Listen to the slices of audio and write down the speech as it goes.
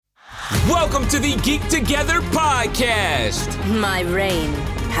Welcome to the Geek Together podcast. My reign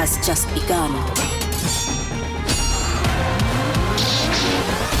has just begun.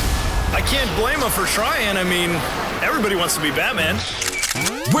 I can't blame him for trying. I mean, everybody wants to be Batman.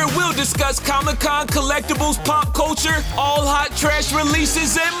 Where we'll discuss Comic-Con collectibles, pop culture, all hot trash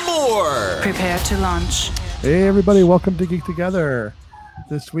releases, and more. Prepare to launch. Hey everybody, welcome to Geek Together.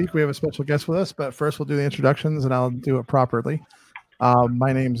 This week we have a special guest with us, but first we'll do the introductions and I'll do it properly.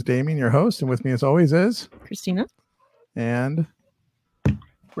 My name's Damien, your host, and with me as always is Christina and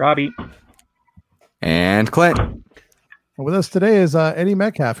Robbie and Clint. And with us today is Eddie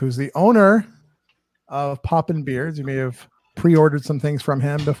Metcalf, who's the owner of Poppin' Beards. You may have pre-ordered some things from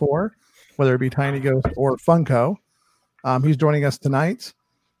him before, whether it be Tiny Ghost or Funko. He's joining us tonight.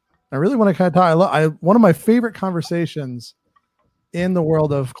 I really want to kind of talk. One of my favorite conversations in the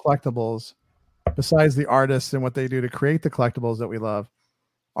world of collectibles, besides the artists and what they do to create the collectibles that we love,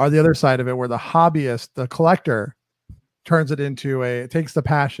 are the other side of it, where the hobbyist, the collector, takes the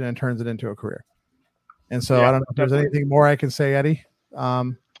passion and turns it into a career. And so I don't know if there's anything more I can say, Eddie.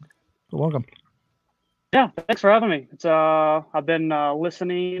 But welcome. Yeah, thanks for having me. It's I've been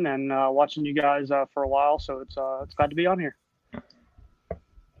listening and watching you guys for a while, so it's glad to be on here.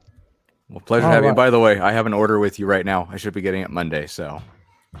 Well, pleasure having you. By the way, I have an order with you right now. I should be getting it Monday, so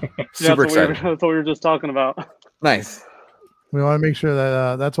super excited. That's what we were just talking about. Nice. We want to make sure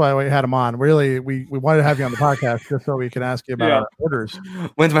that that's why we had him on. Really, we wanted to have you on the podcast just so we can ask you about our orders.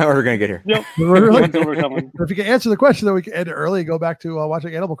 When's my order going to get here? Yep. If you can answer the question, then we can end it early and go back to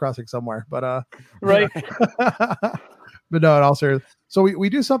watching Animal Crossing somewhere. But right. But no, in all seriousness. So we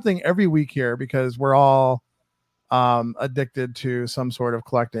do something every week here because we're all addicted to some sort of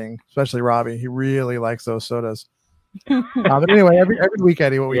collecting, especially Robbie. He really likes those sodas. But anyway, every week,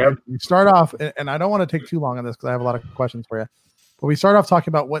 Eddie, what we do, we start off, and I don't want to take too long on this because I have a lot of questions for you. But we start off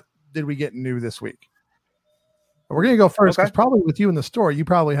talking about what did we get new this week. We're going to go first because probably with you in the store, you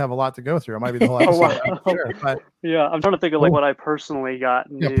probably have a lot to go through. It might be the whole episode. Yeah, I'm trying to think of what I personally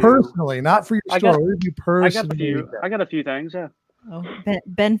got new. Yeah, personally, not for your store. What did you personally? I got a few things. Yeah. Oh,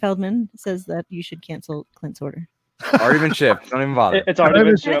 Ben Feldman says that you should cancel Clint's order. Already been shipped. Don't even bother. It's already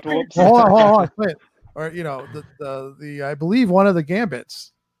been shipped. Hold on, Clint. Or the I believe one of the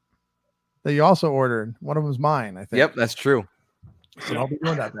Gambits that you also ordered. One of them's mine, I think. Yep, that's true. So I'll be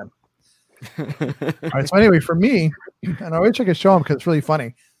doing that then. All right. So anyway, for me, and I wish I could show them because it's really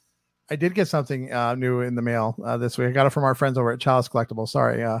funny. I did get something new in the mail this week. I got it from our friends over at Chalice Collectibles.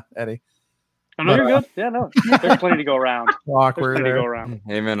 Sorry, Eddie. No, you're good. Yeah, no. There's plenty to go around. Awkward. There's plenty to go around.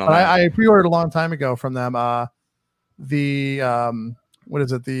 Amen on that. I pre-ordered a long time ago from them. What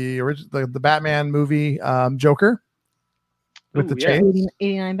is it? The Batman movie Joker with the chase.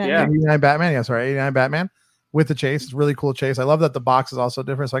 89 Batman. Yeah. 89 Batman. Yeah, sorry, 89 Batman with the chase. It's a really cool chase. I love that the box is also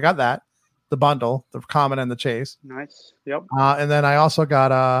different. So I got that, the bundle, the common and the chase. Nice. Yep. And then I also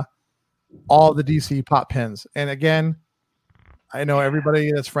got all the DC pop pins. And again, I know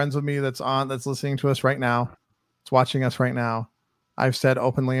everybody that's friends with me that's listening to us right now, that's watching us right now. I've said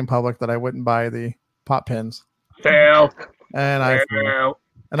openly in public that I wouldn't buy the pop pins. Fail. And I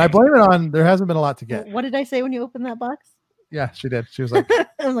blame it on there hasn't been a lot to get. What did I say when you opened that box? Yeah, she did. She was like,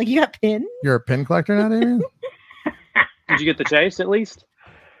 I'm like, you got pin? You're a pin collector now, Damien? Did you get the chase at least?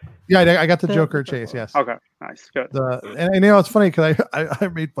 Yeah, I got the Joker chase. Yes. Okay. Nice. Good. And you know it's funny because I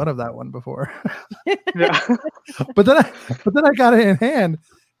made fun of that one before. Yeah. but then I got it in hand,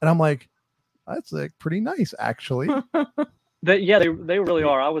 and I'm like, that's like pretty nice actually. They really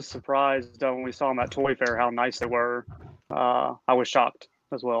are. I was surprised when we saw them at Toy Fair how nice they were. I was shocked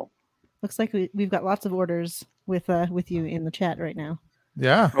as well. Looks like we've got lots of orders with you in the chat right now.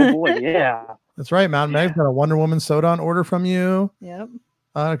 Yeah. Oh boy, yeah. That's right, Mountain Meg's got a Wonder Woman soda on order from you. Yep.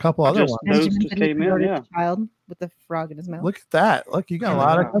 A couple other ones. Those just came in, yeah. Child with the frog in his mouth. Look at that. Look, you got a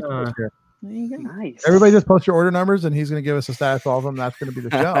lot of customers here. There you go. Nice. Everybody just post your order numbers and he's going to give us a status of all of them. That's going to be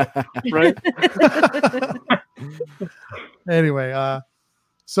the show. Right. Anyway,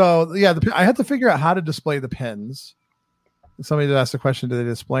 so yeah, I had to figure out how to display the pins. Somebody did ask the question, do they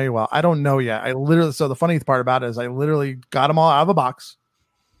display well? I don't know yet. So the funny part about it is I literally got them all out of a box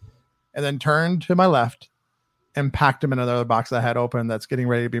and then turned to my left and packed them in another box that I had open that's getting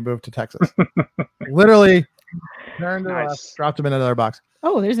ready to be moved to Texas. Literally turned to the left, dropped them in another box.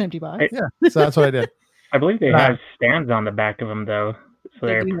 Oh, there's an empty box. Yeah, so that's what I did. I believe they have stands on the back of them, though, so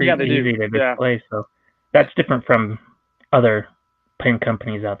they're pretty easy to display. So that's different from other pin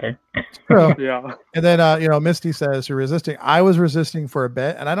companies out there. True. Yeah. And then, Misty says you're resisting. I was resisting for a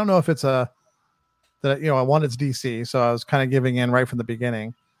bit, and I don't know if it's one, it's DC, so I was kind of giving in right from the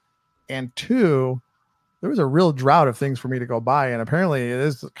beginning. And two, there was a real drought of things for me to go buy, and apparently it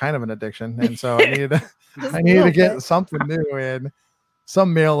is kind of an addiction. And so I needed to get something new in,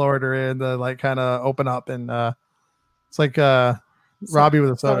 some mail order in to like kind of open up. And it's like Robbie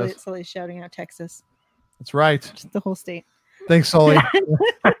with the sodas. Sully's shouting out Texas. That's right. Just the whole state. Thanks, Sully.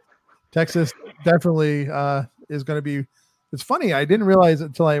 Texas definitely is going to be. It's funny. I didn't realize it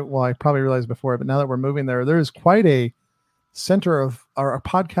until I probably realized before, but now that we're moving there is quite a center of our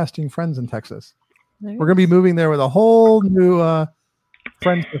podcasting friends in Texas. We're going to be moving there with a whole new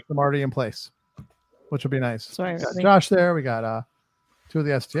friend system already in place, which will be nice. Sorry, we got Josh there. We got 2 of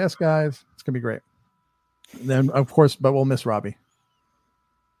the STS guys. It's going to be great. And then, of course, but we'll miss Robbie.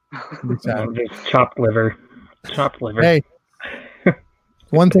 Just chopped liver. Hey,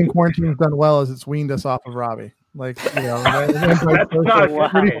 one thing quarantine's done well is it's weaned us off of Robbie. Like, you know,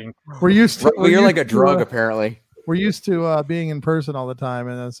 we're used to. Well, you're like a drug, apparently. We're used to being in person all the time,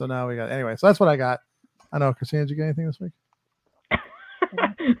 and then, so now we got. Anyway, so that's what I got. I don't know, Christina, did you get anything this week?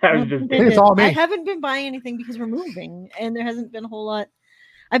 It's all me. I haven't been buying anything because we're moving, and there hasn't been a whole lot.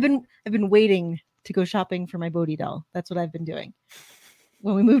 I've been waiting to go shopping for my Bodhi doll. That's what I've been doing.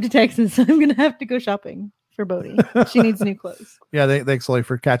 When we move to Texas, I'm gonna have to go shopping for Bodhi. She needs new clothes. Yeah, thanks, Sully,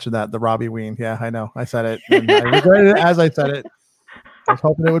 for catching that. The Robbie Ween. Yeah, I know. I said it. And I regretted it as I said it. I was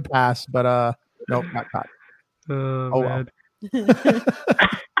hoping it would pass, but nope, not caught. Oh man. Well.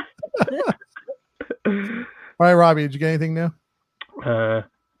 All right, Robbie, did you get anything new? I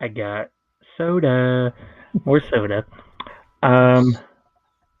got soda. More soda.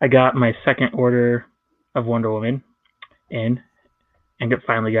 I got my second order of Wonder Woman in, and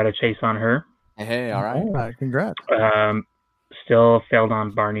finally got a chase on her. Hey, all right. Congrats. Still failed on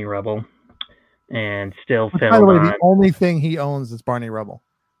Barney Rubble, and still failed. By the way, on... the only thing he owns is Barney Rubble.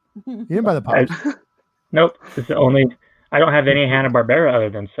 He didn't buy the pops. Nope. It's the only. I don't have any Hanna-Barbera other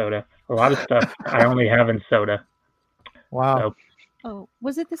than soda. A lot of stuff I only have in soda. Wow. So, oh,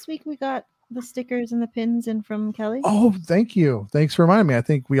 was it this week we got the stickers and the pins in from Kelly? Oh, thank you. Thanks for reminding me. I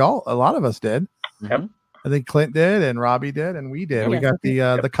think a lot of us did. Yep. I think Clint did, and Robbie did, and we did. Yes, we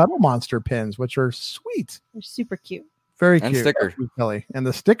got the Cuddle Monster pins, which are sweet. They're super cute. Very cute. And sticker. Kelly. And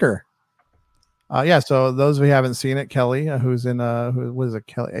the sticker. Yeah, so those of you who haven't seen it, Kelly, who's in what is it,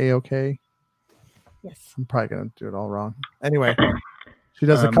 Kelly? A-OK? Yes. I'm probably going to do it all wrong. Anyway, she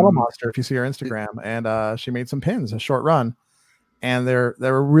does the Cuddle Monster if you see her Instagram, and she made some pins, a short run, and they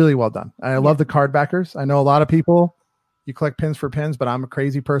were really well done. I love the card backers. I know a lot of people, you collect pins for pins, but I'm a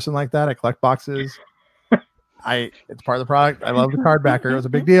crazy person like that. I collect boxes. It's part of the product. I love the card backer. It was a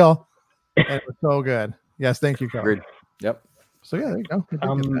big deal. And it was so good. Yes, thank you, Kelly. Agreed. Yep. So yeah, there you go.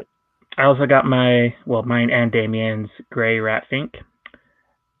 I also got mine and Damien's gray Rat Fink,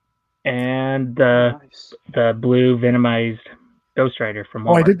 and the blue Venomized Ghost Rider from Walmart.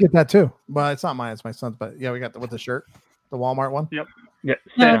 Oh, I did get that too. Well, it's not mine; it's my son's. But yeah, we got with the shirt, the Walmart one. Yep.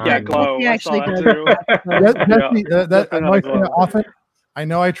 Yeah. Glow. He actually does. Often. I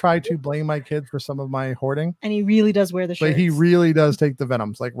know I try to blame my kids for some of my hoarding, and he really does wear the shirt. But he really does take the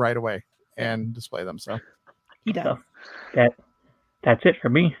Venoms like right away and display them. So he does. So that's it for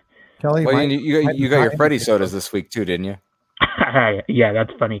me. Kelly, well, you got your Freddy sodas this week too, didn't you? Yeah,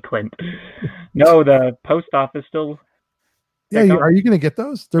 that's funny, Clint. No, the post office still. Yeah, are you going to get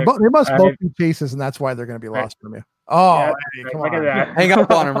those? They must both be cases, and that's why they're going to be lost from you. Oh, yeah, Eddie, come on. Hang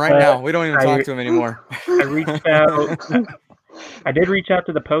up on him right now. We don't even talk to him anymore. I reached out. I did reach out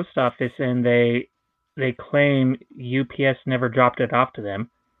to the post office, and they claim UPS never dropped it off to them.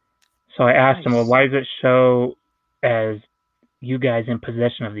 So I asked them, well, why does it show as you guys in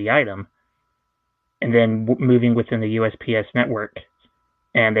possession of the item, and then moving within the USPS network?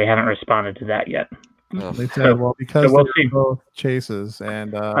 And they haven't responded to that yet. They said, well, because they're both chases,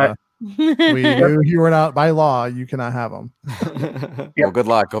 and we knew you were not by law, you cannot have them. Well, good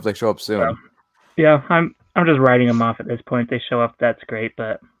luck. Hope they show up soon. Yeah, I'm just writing them off at this point. They show up, that's great,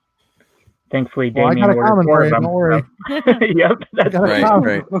 but thankfully Damien ordered 4 of them. Don't worry. Yep, that's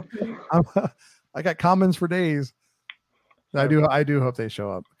right. I got comments for days. I do hope they show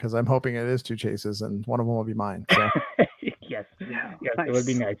up, because I'm hoping it is 2 chases, and one of them will be mine. So. Yes, it would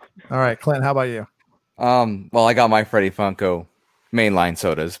be nice. All right, Clint, how about you? Well, I got my Freddy Funko mainline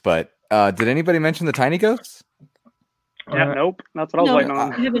sodas, but did anybody mention the Tiny Ghosts? Nope. That's what I was waiting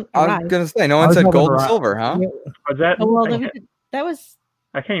on. I was gonna say, no one said gold and silver, huh? Was that? Oh, well, that was.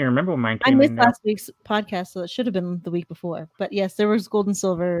 I can't even remember when mine came. I missed last week's podcast, so it should have been the week before. But yes, there was gold and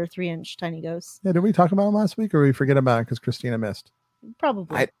silver 3-inch Tiny Ghosts. Yeah, did we talk about them last week, or we forget about it because Christina missed?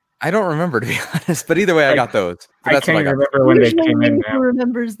 Probably. I don't remember, to be honest. But either way, I got those. So I can't remember when they came in. Who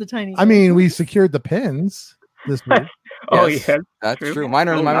remembers the Tiny Ghosts? I mean, we secured the pins. this week. Oh, Yes, yeah. that's true. true. Mine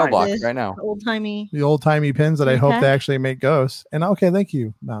are in Oh, my nice. mailbox right now. Old timey. The old timey pins that I hope Okay. they actually make ghosts. And okay, thank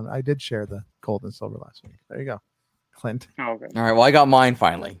you. No, I did share the gold and silver last week. There you go, Clint. Oh, okay. All right. Well, I got mine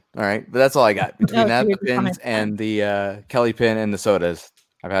finally. All right, but that's all I got between Oh, that, so the you're behind pins, that. and the Kelly pin and the sodas.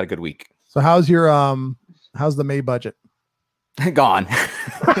 I've had a good week. So how's your how's the May budget? Gone.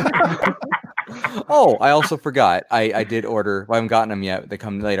 Oh, I also forgot. I did order. Well, I haven't gotten them yet. They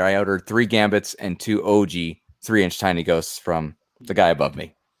come later. I ordered 3 Gambits and 2 OG 3-inch tiny ghosts from the guy above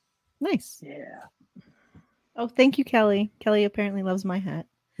me. Nice. Yeah. Oh, thank you, Kelly. Kelly apparently loves my hat.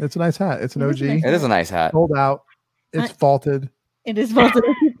 It's a nice hat. It's an It OG. is nice. It is a nice hat. Sold out. It's I- faulted. It is vaulted.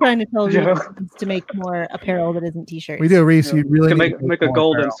 I keep trying to tell you Yeah. to make more apparel that isn't t-shirts. We do, Reese. Yeah. You really Can need to make a more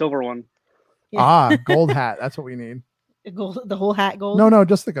gold and apparel. silver one. Yeah. Gold hat. That's what we need. The whole hat gold. No,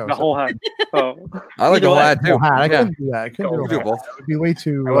 just the ghost. The whole hat. Oh, I like Either the way. hat too. Whole hat. I Yeah. couldn't do that. I couldn't We do do that. both. It would be way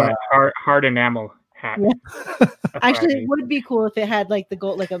too. I want a hard enamel hat. Yeah. That's what I Actually, it need. would be cool if it had like the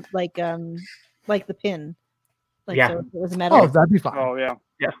gold, like the pin. Like Yeah. so if it was a metal. Oh, that'd be fine. oh yeah.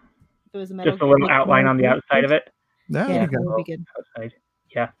 If it was a metal. Just a little like, outline on the metal- outside of it. Yeah, Yeah, that'd that be would be good. Outside.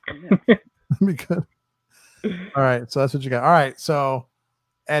 Yeah. That'd be good. All right, so that's what you got. All right, so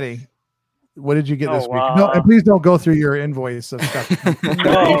Eddie, what did you get this Oh, week? No, and please don't go through your invoice of stuff.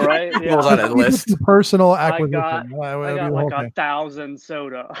 No, right? What was on Yeah. that list? Personal I acquisition. got That'll be I the got whole like thing. 1,000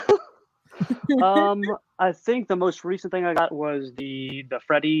 soda. I think the most recent thing I got was the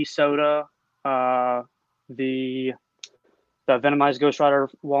Freddy soda, the Venomized Ghost Rider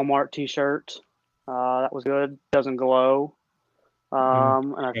Walmart T-shirt. That was good. Doesn't glow.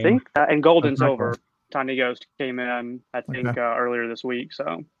 And I Shame. think and gold and That's not silver Tiny Ghost came in. I think Okay. earlier this week.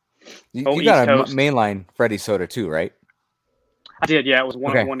 So You, Oh, you got East a Coast. mainline Freddy soda too, right? I did. Yeah, it was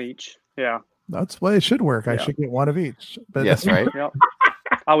one Okay. one each. Yeah. That's the way it should work. I Yeah. should get one of each. But Yes, right. Yep.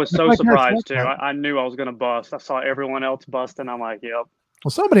 I was so like that, surprised too. like that. I knew I was gonna bust. I saw everyone else busting. I'm like, yep. Well,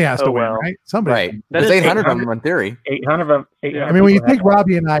 somebody has to Oh, win, well. right? Somebody. Right. That There's is 800 of them in theory. 800 of them. Yeah. I mean, when you take people have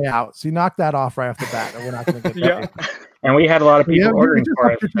Robbie and I out, so you knock that off right off the bat, and we're not going to get that. Yeah. and we had a lot of people Yeah, ordering just for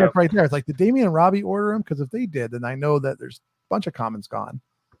have us. to So. check right there. It's like, did Damien and Robbie order them? Because if they did, then I know that there's a bunch of comments gone.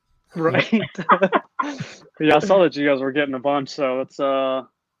 Right. Yeah, I saw that you guys were getting a bunch, so it's I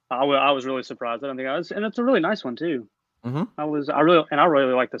was really surprised. I didn't think I was, and it's a really nice one too. Mhm. I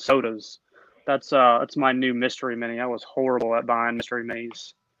really like the sodas. That's my new mystery mini. I was horrible at buying mystery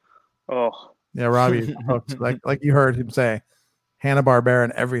minis. Oh, Yeah, Robbie's hooked. Like you heard him say, Hanna-Barbera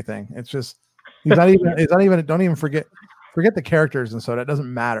and everything. It's just he's not even. Don't even forget the characters and soda. It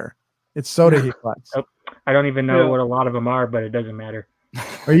doesn't matter. It's soda he collects. Oh. I don't even know Yeah. what a lot of them are, but it doesn't matter.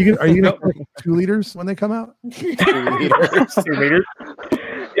 Are you gonna collect 2 liters when they come out? 2 liters?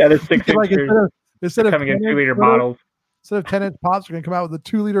 Yeah, there's 6 Like inches instead of coming in 10 2-liter inch bottles. Instead of 10-inch pops, we're gonna come out with a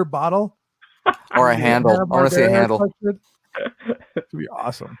 2-liter bottle Or a handle. I want to see a Hanna-Barbera handle. collected. It'd be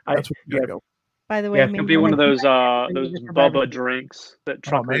awesome. That's what you gotta go. By the way, Yeah, it'll be one of those those Bubba drinks that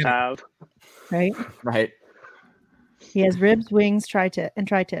truckers man. have. right? Right. He has ribs, wings, tri-tip.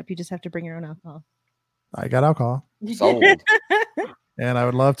 You just have to bring your own alcohol. I got alcohol, Sold. and I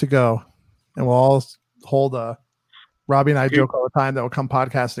would love to go. And we'll all hold a. Robbie and I Dude. joke all the time that we'll come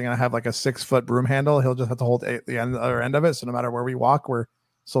podcasting and I have like a 6-foot broom handle. He'll just have to hold the other end of it. So no matter where we walk, we're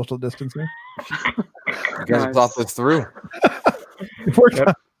social distancing. You guys have thought this through. We're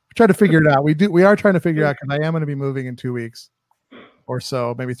trying to figure it out. We are trying to figure it out because I am going to be moving in 2 weeks or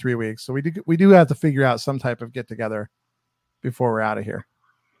so, maybe 3 weeks. So we do have to figure out some type of get together before we're out of here,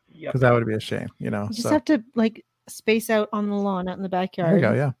 Yep. because that would be a shame, you know. You just So have to like space out on the lawn, out in the there backyard. you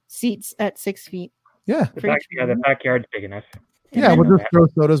go. Yeah, Seats at 6 feet. yeah, The, for back, each yeah, the one. backyard's big enough. And yeah. then- We'll just throw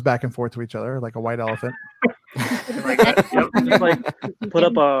sodas back and forth to each other like a white elephant. Just like put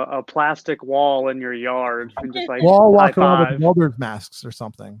up a plastic wall in your yard and just like We'll all walk high around five. with welder's masks or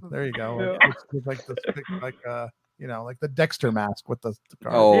something. There you go. Yeah. It's like this, like like the Dexter mask with the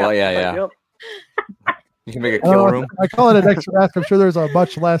car. Oh, yeah. Yep. You can make a I don't kill know, room. I call it a Dexter mask. I'm sure there's a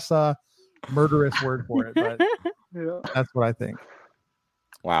much less murderous word for it, but Yeah. that's what I think.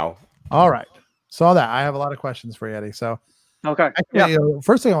 Wow. All right. Saw that. I have a lot of questions for you, Eddie. So Okay. actually, Yeah.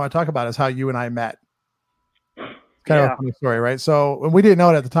 first thing I want to talk about is how you and I met. Kind of Yeah. a funny story, right? So and we didn't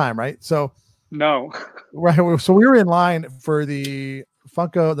know it at the time, right? So No. right, so we were in line for the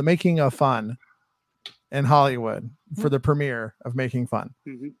Funko, the Making of Fun in Hollywood for the premiere of Making Fun.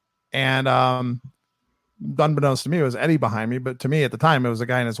 Mhm. And unbeknownst to me, it was Eddie behind me, but to me at the time, it was a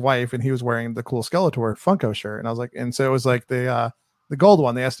guy and his wife, and he was wearing the cool Skeletor Funko shirt. And I was like, and so it was like the gold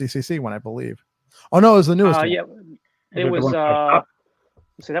one, the SDCC one, I believe. Oh no, it was the newest one. Yeah. It the was one from the shop?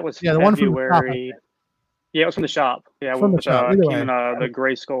 so that was Yeah, the one from the shop, I February. Yeah, it was from the shop. Yeah, From the with, shop, either came way. in the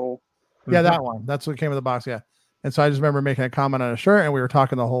gray skull. Yeah, that one. That's what came with the box. Yeah. And so I just remember making a comment on a shirt, and we were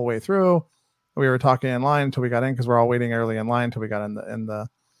talking the whole way through. We were talking in line until we got in because we're all waiting early in line until we got in the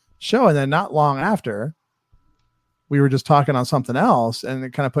show. And then not long after, we were just talking on something else, and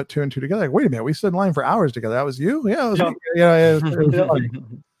it kind of put two and two together. Like, wait a minute, we stood in line for hours together. That was you? Yeah, it was. Yeah. It was funny.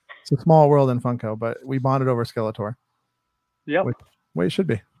 It's a small world in Funko, but we bonded over Skeletor. Yep. Way it should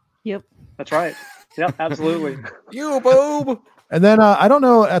be. Yep. That's right. Yep, absolutely. You boob. And then I don't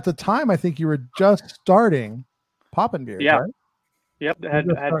know. At the time, I think you were just starting Poppin' Beard. Yeah. Right? Yep, had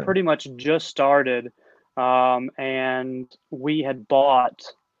pretty much just started, and we had bought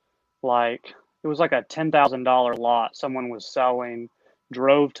like it was like a $10,000 lot someone was selling,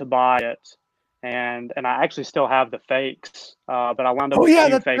 drove to buy it, and I actually still have the fakes, but I wound up with a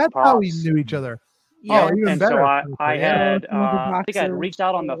few fake that's pops. how we knew each other. Yeah. Oh, even And better. so I had Some of the I think I had boxes. reached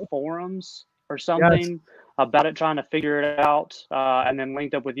out on the forums or something about it, trying to figure it out, and then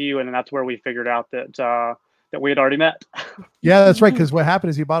linked up with you, and then that's where we figured out that we had already met. Yeah, that's right. Because what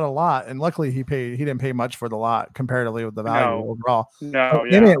happened is he bought a lot, and luckily he didn't pay much for the lot comparatively with the value No. overall. No,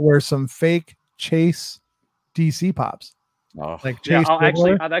 But in it were some fake Chase DC pops, Oh, like Yeah, Chase. I've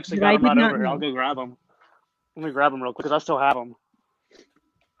actually got I them did right not over here. know. I'll go grab them. Let me grab them real quick because I still have them.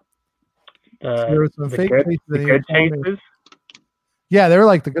 there were some The fake good, Chases the that he good was telling me- chases. Yeah, they were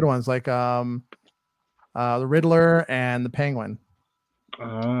like the good ones, like the Riddler and the Penguin.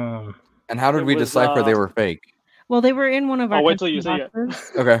 Oh. and how did It we was, decipher they were fake? Well, they were in one of our. I'll wait till you custom see it.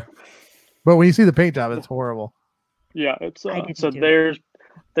 boxes. Okay. But when you see the paint job, it's horrible. Yeah, it's I didn't so do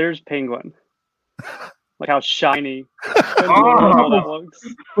there's Penguin. Like how shiny and Oh. horrible that looks.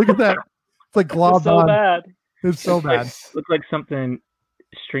 Look at that. It's like It's globbed so on. bad. It's so bad. Looks like something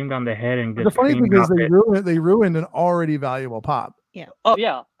streamed on the head and But just the funny thing creamed is off they it. ruined an already valuable pop. Oh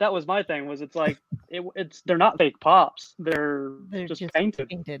yeah, that was my thing. Was it's like it's they're not fake pops. They're just painted.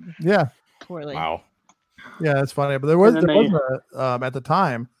 painted Yeah, poorly. Wow. yeah, that's funny. But there was And then a at the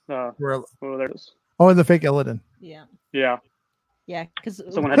time where Oh, there it is. and the fake Illidan. Yeah. Yeah, Yeah, because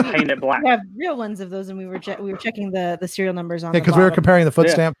someone had painted it black. we have real ones of those, and we were checking the serial numbers on. Yeah, the because we were bottom. comparing the foot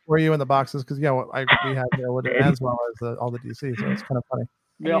Yeah. stamp for you and the boxes. Because we had the Illidan as well as all the DC, so it's kind of funny.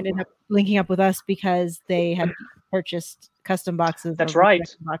 And Yep. ended up linking up with us because they had purchased custom boxes. That's of right.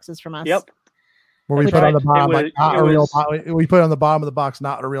 custom boxes from us. Yep. Where we That's put on right. the bottom It like was- not it a real. was- We put on the bottom of the box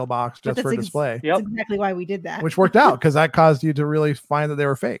not a real box But just that's for display, Yep. That's exactly why we did that. which worked out because that caused you to really find that they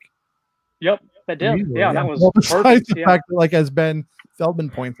were fake. Yep. That did. Easily, Yeah, that was Well, besides perfect. the Yeah. fact that, like as Ben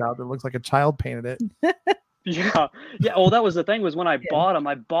Feldman points out, it looks like a child painted it. Yeah. Yeah. Well, that was the thing was when I bought them,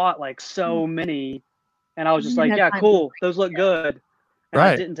 I bought like so many, and I was just You like, had yeah, time to cool. Those look good. And I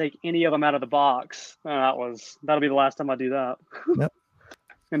Right. didn't take any of them out of the box. That'll be the last time I do that. Yep.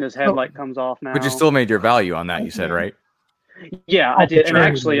 And his headlight comes off now. But you still made your value on that, you said, right? Yeah, Oh, I did. for And sure.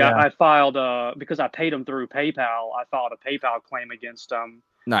 actually, Yeah. I filed because I paid him through PayPal. I filed a PayPal claim against him.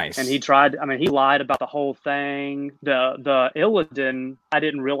 Nice. And he tried. I mean, he lied about the whole thing. The Illidan, I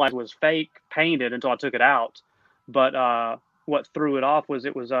didn't realize was fake painted until I took it out. But what threw it off was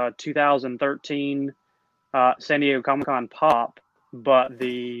it was a 2013 San Diego Comic-Con pop, but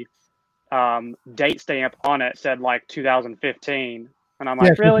the date stamp on it said like 2015, and I'm Yeah, like,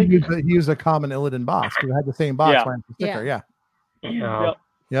 'cause really? he used a common Illidan box because it had the same box Yeah. line for sticker. Yeah. Yeah.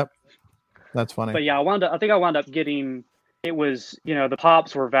 Yep. That's funny. But yeah, I think I wound up getting. It was the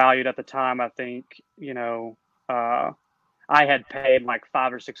pops were valued at the time. I think I had paid like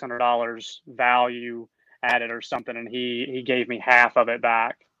 $500 or $600 value at it or something, and he gave me half of it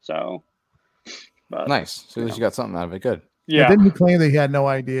back. So, but Nice. So at least you got something out of it. Good. yeah, Didn't he claim that he had no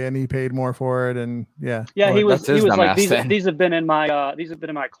idea and he paid more for it? And yeah. yeah, he Well, was that's his like dumbass then. these have been in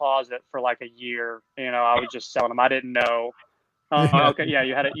my closet for like a year. I was just selling them. I didn't know. Yeah. Okay, yeah,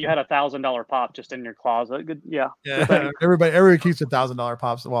 you had a $1,000 pop just in your closet. Good, yeah. Good thing. Yeah. Everybody keeps $1,000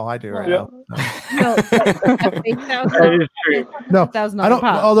 pops. Well, I do right Yeah. now. No, a fake That is true. No, $1,000 I don't.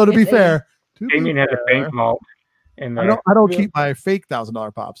 pop. Although to be It's a- fair, to be Damien has a fair, bank vault in I there. don't Yeah. keep my fake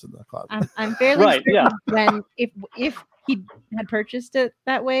 $1,000 pops in the closet. I'm fairly Right, certain yeah. when if he had purchased it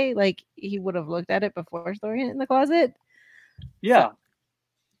that way, like he would have looked at it before throwing it in the closet. Yeah.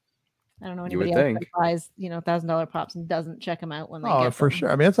 I don't know You would anybody else think. that buys $1,000 pops and doesn't check them out when they Oh, get for them.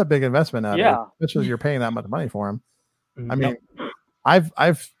 sure. I mean, it's a big investment out Yeah. especially if you're paying that much money for them. I Yep. mean,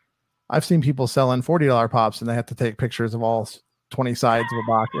 I've seen people selling $40 pops and they have to take pictures of all 20 sides of a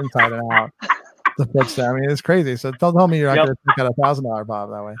box inside and out. The footstep. I mean, it's crazy. So don't tell me you're not Yep. going to take out $1,000 pop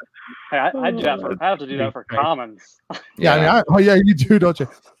that way. Hey, I do that I have to do that for commons. Yeah, I mean, yeah, you do, don't you?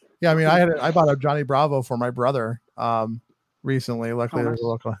 Yeah, I mean, I bought a Johnny Bravo for my brother recently. Luckily, there was a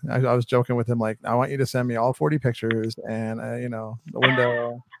local. I was joking with him like, I want you to send me all 40 pictures and the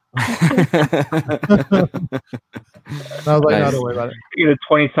window I was like, no, Nice. don't worry about it. You get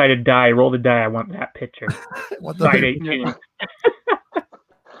a 20-sided die. Roll the die. I want that picture. What the Side heck? 18. All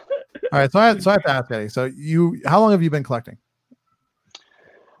right, so I have to ask Eddie. So how long have you been collecting?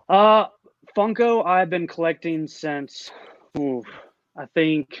 Funko, I've been collecting since, I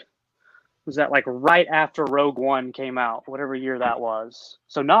think, was that like right after Rogue One came out, whatever year that was.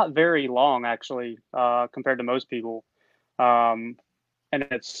 So not very long, actually, compared to most people. And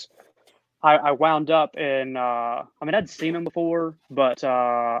I wound up in, I'd seen them before, but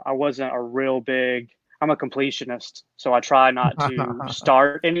I wasn't a real big, I'm a completionist. So I try not to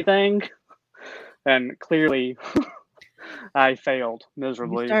start anything. And clearly, I failed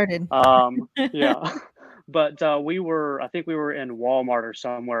miserably. You started. Yeah. But I think we were in Walmart or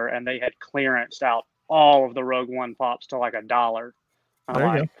somewhere, and they had clearanced out all of the Rogue One pops to like $1. I'm There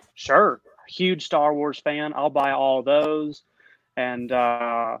you like, sure, huge Star Wars fan. I'll buy all those. And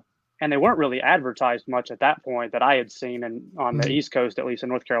they weren't really advertised much at that point that I had seen on the East Coast, at least in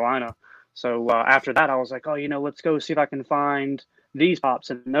North Carolina. So after that, I was like, let's go see if I can find these pops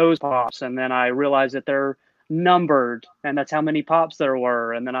and those pops. And then I realized that they're numbered, and that's how many pops there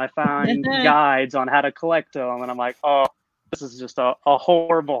were. And then I found guides on how to collect them, and I'm like, oh, this is just a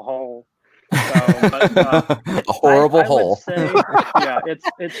horrible hole. So, but, A horrible I would hole. say, yeah, it's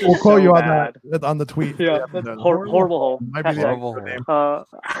just We'll quote so you bad. on the tweet. Yeah, horrible hole. Might be the Horrible actual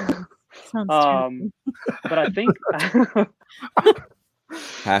hole. name. Sounds terrible. But I think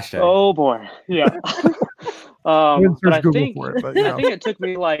Hashtag. oh boy, yeah. Wouldn't But search I Google think for it, but, I think it took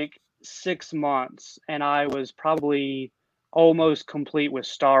me like 6 months, and I was probably almost complete with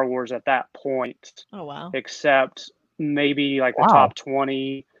Star Wars at that point, Oh wow. except maybe like the Wow. top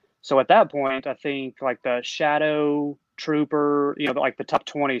 20. So at that point, I think like the Shadow Trooper, like the top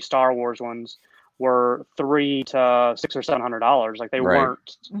 20 Star Wars ones were $300 to $600 or $700. Like they Right.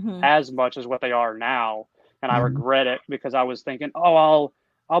 weren't Mhm. as much as what they are now, and I Mhm. regret it because I was thinking, oh,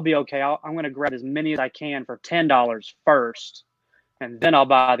 I'll be okay. I'm going to grab as many as I can for $10 first, and then I'll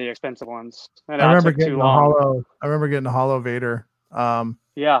buy the expensive ones. And I that remember took getting too a long. hollow. I remember getting a hollow Vader.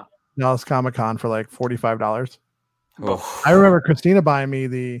 Yeah. Dallas Comic Con for like $45. Oh. I remember Christina buying me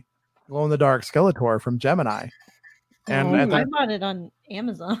the glow in the dark Skeletor from Gemini. And at I that, bought it on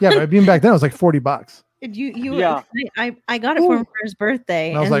Amazon. yeah, but even back then it was like $40. you Yeah. I got it for him for his birthday,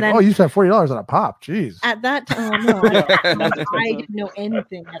 And I was and like, then oh, you spent $40 on a pop. Jeez. at that time, no, Yeah, that's I expensive. didn't know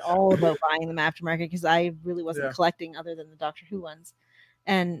anything at all about buying them aftermarket because I really wasn't Yeah. collecting other than the Doctor Who ones,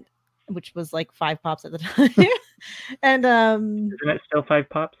 and which was like 5 pops at the time, and Isn't it still 5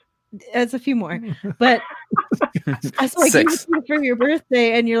 pops? it's a few more, but so I gave it 6. to you for your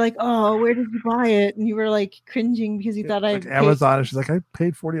birthday, and you're like, oh, where did you buy it? And you were like cringing because you thought I Like paid- Amazon, and she's like, I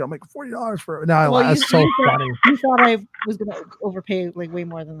paid $40. I'm like, $40 for it. No, I Well, that's so funny. You thought I was gonna overpay like way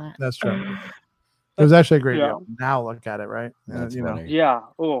more than that. That's true. It was actually a great Yeah. deal. Now look at it, right? That's You know. funny. Yeah.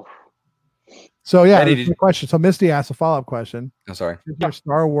 Oh, So yeah, Eddie, that's did- the question. So Misty asked a follow-up question. I'm sorry. Is your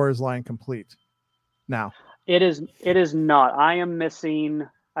Star Wars line complete now? it is not. I am missing,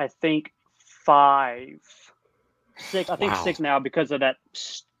 I think, 5, 6. I think Wow. 6 now because of that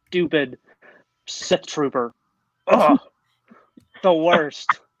stupid Sith Trooper. Ugh. The worst.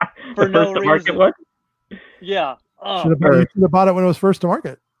 For The no first to market reason. one? Yeah. Ugh. You should have bought it when it was first to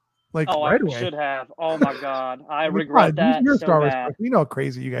market, like Oh, right I away. should have. Oh my god, I Come regret on, that you're a so Star Wars bad. fan. We know how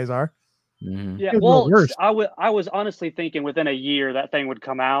crazy you guys are. Mhm. Yeah, You're the well, worst. I was honestly thinking within a year that thing would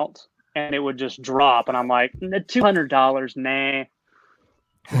come out and it would just drop, and I'm like, $200, nah.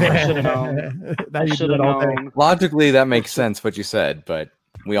 I should have known. Now I you should do have it all day. known. Logically, that makes sense what you said, but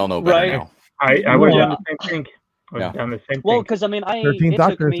we all know better Right. now. I would have Yeah. done the same thing. I would have Yeah. done the same Well, thing. because I mean, 13th it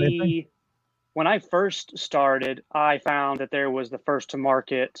Doctor, took same thing. me when I first started. I found that there was the first to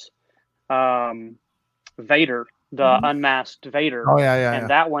market Vader, the Mhm. unmasked Vader, Oh yeah, and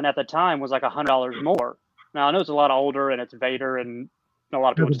that one at the time was like $100 more. Now I know it's a lot older and it's Vader, and a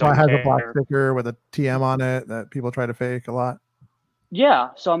lot of people It just don't has a black care. sticker with a TM on it that people try to fake a lot. Yeah,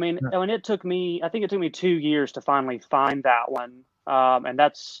 so I mean, Yeah. I think it took me 2 years to finally find that one, and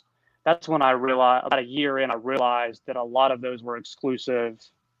that's when I realized, about a year in, I realized that a lot of those were exclusive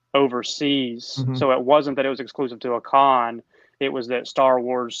overseas. Mhm. So it wasn't that it was exclusive to a con; it was that Star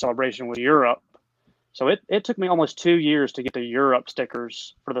Wars Celebration was Europe. So it took me almost 2 years to get the Europe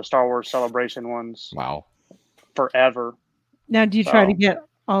stickers for the Star Wars Celebration ones. Wow. Forever. Now, do you try to So- get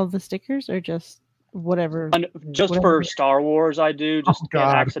all the stickers or just whatever? And just Whatever. for Star Wars, I do. Just it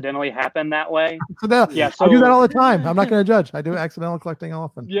God. accidentally happened that way. So now, Yeah, I do so- that all the time. I'm not going to judge. I do accidental collecting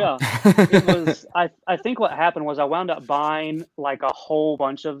often. Yeah. It was I think what happened was I wound up buying like a whole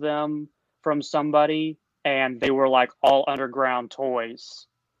bunch of them from somebody, and they were like all underground toys.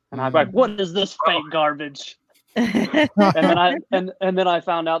 And I'm like, what is this fake garbage? and then I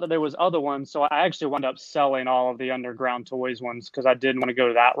found out that there was other ones, so I actually wound up selling all of the Underground Toys ones because I didn't want to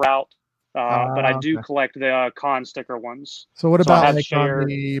go that route. But I do collect the con sticker ones. So what So I about have like shared- on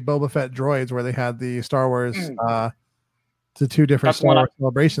the Boba Fett droids where they had the Star Wars, the two different That's Star one Wars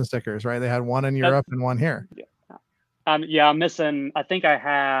celebration stickers, right? They had one in Europe and one here. Yeah, I'm missing. I think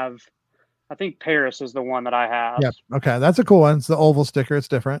Paris is the one that I have. Yep. Okay, that's a cool one. It's the oval sticker. It's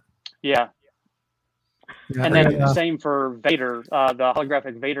different. Yeah. Yeah, And then same for Vader. The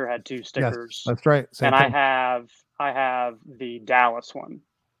holographic Vader had 2 stickers. that's right. Same And thing. I have the Dallas one.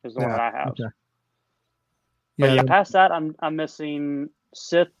 Is the one that I have. Okay. But yeah, past that, I'm missing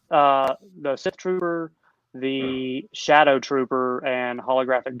the Sith Trooper, the Shadow Trooper, and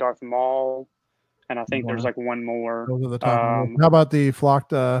holographic Darth Maul. And I think there's like one more. Those are the top. How about the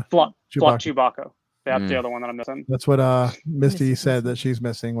flocked Chewbacca? That's the other one that I'm missing. That's what Misty said that she's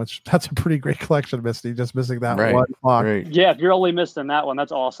missing, which that's a pretty great collection, Misty. Just missing that Right. one flock. Right. Yeah, if you're only missing that one,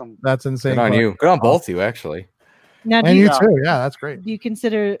 that's awesome. That's insane. Good on you. Good on both you, actually. Now, And you too. Yeah, that's great. Do you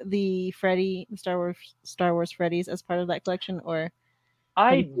consider the Star Wars Freddies as part of that collection, or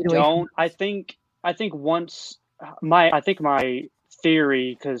I don't. I think once my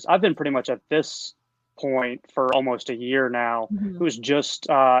theory, because I've been pretty much at this point for almost a year now. Mhm. It was just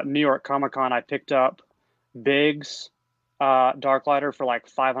New York Comic Con. I picked up Biggs Darklighter for like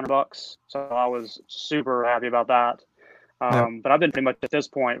 $500, so I was super happy about that. But I've been pretty much at this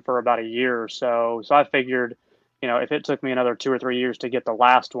point for about a year or so. So I figured, if it took me another 2 or 3 years to get the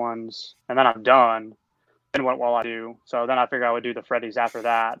last ones, and then I'm done, then what will I do? So then I figure I would do the Freddies after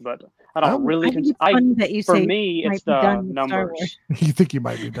that. But I don't really. I think it's funny that you for say me, might it's be the done with Star numbers. Wars. You think you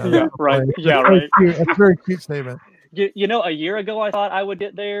might be done? Yeah, right. Yeah, right. That's a very cute statement. A year ago I thought I would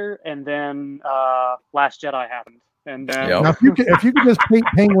get there, and then Last Jedi happened, and then Now, if you could just paint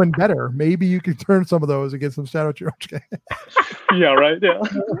Penguin better, maybe you could turn some of those and get some Shadow Troopers. yeah, right. Yeah.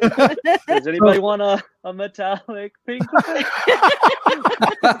 Does anybody want a metallic pink?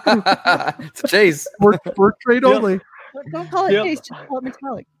 It's a chase. For trade only. Don't call it chase, just call it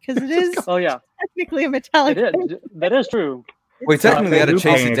metallic, because it is Oh yeah, technically a metallic. it is. That is true. We technically had to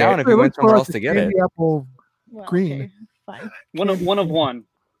chase it down if you went somewhere else to get it. Candy apple Well, green. okay, fine. One of one.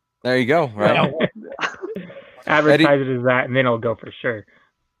 There you go. Right. Advertise it as that, and then it'll go for sure.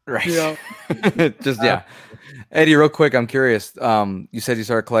 Right. Yeah. Just Eddie, real quick, I'm curious. You said you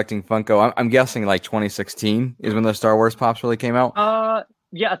started collecting Funko. I'm guessing like 2016 is when the Star Wars pops really came out.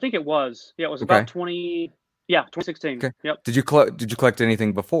 Yeah, I think it was. Yeah, it was about 2016. Okay. Yep. Did you collect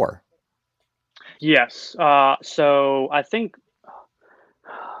anything before? Yes. So I think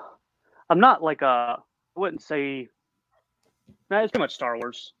I'm not like I wouldn't say. No, it's pretty much Star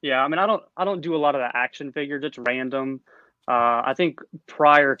Wars. Yeah, I mean, I don't do a lot of the action figures. It's random. I think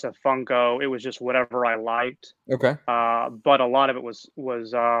prior to Funko, it was just whatever I liked. Okay. But a lot of it was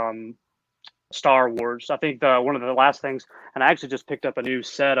Star Wars. I think one of the last things, and I actually just picked up a new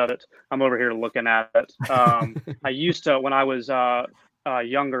set of it. I'm over here looking at it. I used to, when I was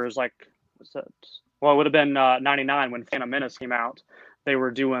younger, it would have been 99 when Phantom Menace came out. They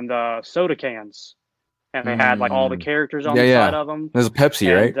were doing the soda cans, and they had like all the characters on the side of them. There's a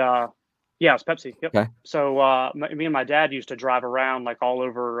Pepsi, right? Yeah, it's Pepsi. Yep. Okay. So me and my dad used to drive around like all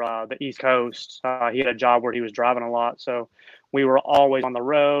over the East Coast. He had a job where he was driving a lot, so we were always on the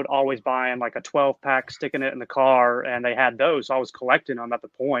road, always buying like a 12-pack, sticking it in the car, and they had those. So I was collecting them at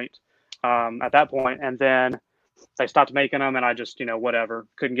that point, and then they stopped making them, and I just whatever,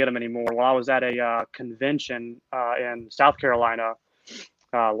 couldn't get them anymore. Well, I was at a convention in South Carolina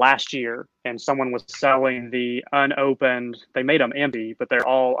last year, and someone was selling the unopened. They made them empty, but they're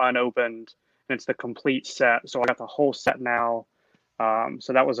all unopened, and it's the complete set. So I got the whole set now.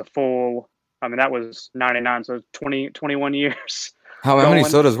 So that was a full. I mean, that was 99, so 21 years. How many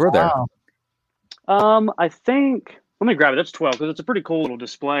sodas were there? Wow. I think. Let me grab it. That's 12 because it's a pretty cool little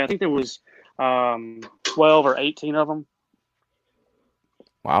display. I think there was 12 or 18 of them.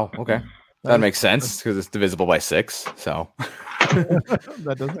 Wow. Okay. That makes sense because it's divisible by 6. So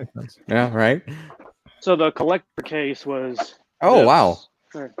that does make sense. Yeah. Right. So the collector case was. Oh wow.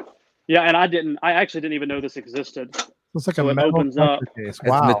 Yeah, and I actually didn't even know this existed. It's like so a it metal opens up. case.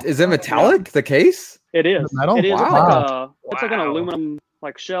 Wow. Is it metallic? The case? It is. Metal? It is. Wow. It's like an aluminum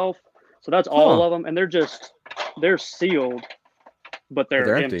like shelf. So that's all of them, and they're sealed, but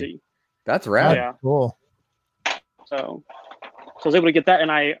they're empty. That's rad. Yeah. Cool. So I was able to get that,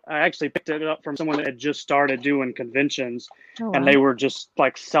 and I actually picked it up from someone that had just started doing conventions, and they were just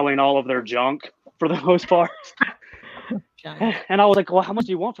like selling all of their junk for the most part. And I was like, well, how much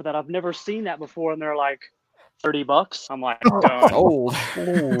do you want for that? I've never seen that before. And they're like, $30. I'm like, done. Old.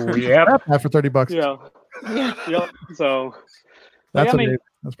 Oh, yep. That for $30. Yeah. Yeah. Yep. So That's yeah, I mean, amazing.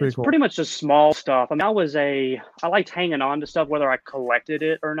 That's pretty cool. pretty much just small stuff. I mean, I liked hanging on to stuff whether I collected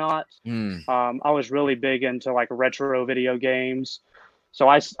it or not. I was really big into like retro video games. So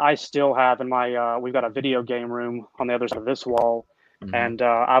I still have in my we've got a video game room on the other side of this wall, and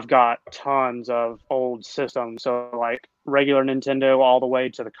I've got tons of old systems. So like regular Nintendo all the way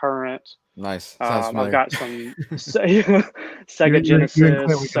to the current. Nice. Sounds familiar. I've got some Sega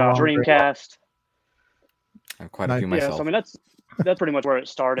Genesis, Dreamcast. I have quite a few myself. Yeah, so I mean that's pretty much where it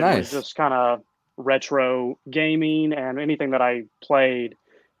started. Nice. It was just kind of retro gaming, and anything that I played,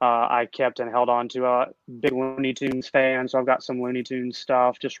 I kept and held on to. Big Looney Tunes fan, so I've got some Looney Tunes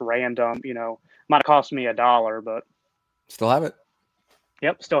stuff, just random. Might have cost me $1, but Still have it.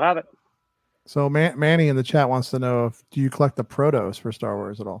 Yep, still have it. So Manny in the chat wants to know do you collect the Protos for Star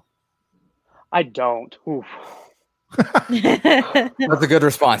Wars at all? I don't. Oof. That's a good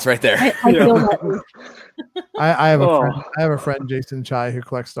response right there. I feel that. I have a friend. I have a friend, Jason Chai, who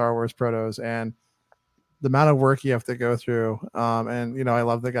collects Star Wars Protos, and the amount of work you have to go through. And I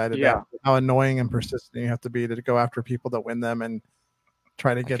love the guy to death. How annoying and persistent you have to be to go after people that win them and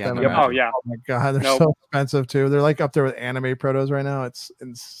try to get them. Oh yeah. Oh my god, they're so expensive too. They're like up there with anime Protos right now. It's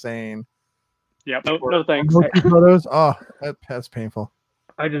insane. Yep. No thanks. Protos. Oh, that's painful.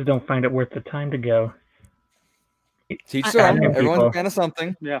 I just don't find it worth the time to go. Teach their own. Everyone's a fan of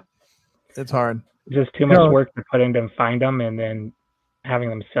something. Yeah. It's hard. Just too much work to put into find them, and then having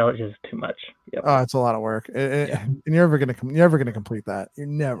them sell it is too much. Yep. Oh, it's a lot of work. And you're never gonna complete that. You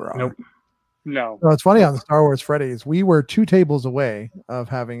never are. Nope. No. So it's funny on the Star Wars Freddy's. We were 2 tables away of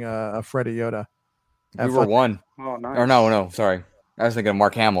having a Freddy Yoda. We were one. Oh, nice. Or no, sorry. I was thinking of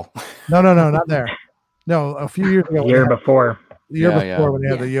Mark Hamill. No, not there. No, a few years ago. The year before when they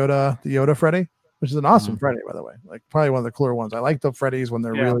had the Yoda Freddy, which is an awesome Freddy, by the way. Like probably one of the cooler ones. I like the Freddys when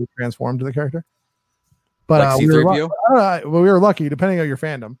they're really transformed to the character. But like we were lucky, depending on your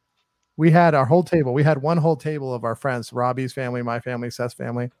fandom. We had our whole table. We had one whole table of our friends, Robbie's family, my family, Seth's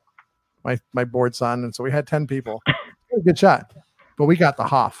family, my board son, and so we had 10 people. Good shot. But we got the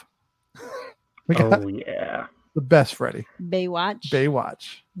Hoff. We got the best Freddy. Baywatch.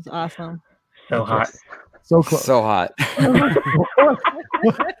 It's awesome. So hot. So close. So hot.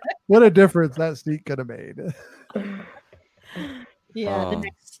 What a difference that seat could have made. Yeah,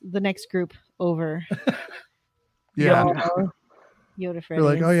 the next group over. Yeah. Yoda Freddy.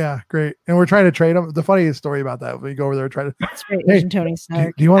 We're like, oh yeah, great. And we're trying to trade them. The funniest story about that, we go over there and try to hey, Tony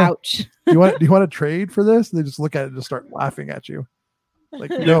Stark. Do you want Ouch. do you want to trade for this? They just look at it and just start laughing at you.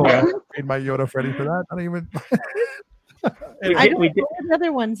 Like, no, I didn't trade my Yoda Freddy for that. I don't even I don't know the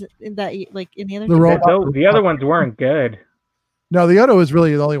other ones in that like in the other the other ones weren't good. No, the Yoda was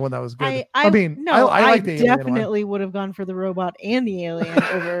really the only one that was good. I like the definitely would have gone for the robot and the alien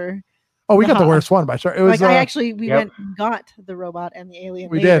over. Oh, we got the worst one by sure. It was like we went and got the robot and the alien.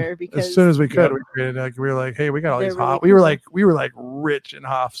 We later did because as soon as we could. We created we were like, hey, we got all these Hoff. We were like rich in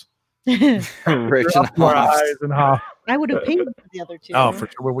Hoffs. Rich in Hoff. I would have paid for the other two. Oh, for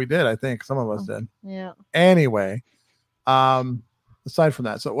sure. Well, we did. I think some of us did. Yeah. Anyway, aside from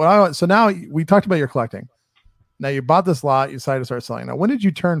that, so now we talked about your collecting. Now you bought this lot. You decided to start selling. Now, when did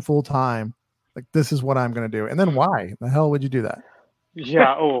you turn full time? Like, this is what I'm going to do, and then why the hell would you do that?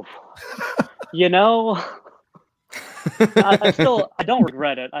 Yeah. Oh, I don't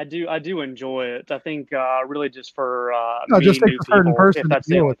regret it. I do enjoy it. I think really just for just take a certain person if that's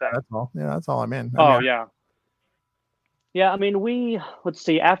to deal with that. That's all. Yeah, that's all I'm in. Yeah. I mean, let's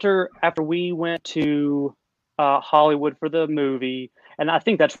see. After we went to Hollywood for the movie, and I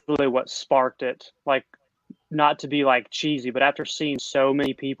think that's really what sparked it. Like, not to be like cheesy, but after seeing so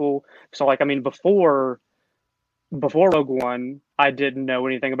many people, so like, I mean, before Rogue One, I didn't know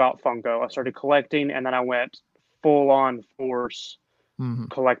anything about Funko. I started collecting, and then I went full on force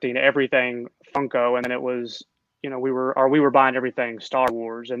collecting everything Funko, and then it was, we were buying everything Star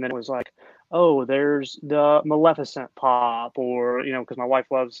Wars, and then it was like, oh, there's the Maleficent pop, or because my wife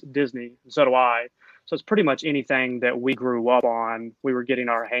loves Disney, and so do I. So it's pretty much anything that we grew up on, we were getting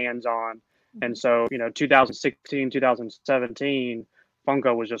our hands on. And so, 2016, 2017,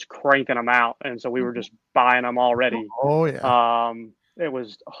 Funko was just cranking them out. And so we were just buying them already. Oh, yeah. It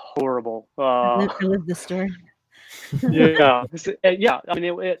was horrible. I live this store. Yeah. Yeah. I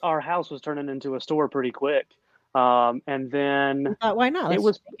mean, our house was turning into a store pretty quick. And then why not? It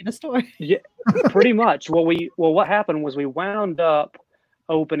was in a store. Yeah, pretty much. What happened was we wound up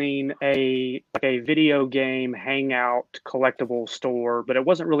opening a video game hangout collectible store, but it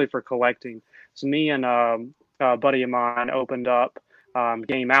wasn't really for collecting. So me and a buddy of mine opened up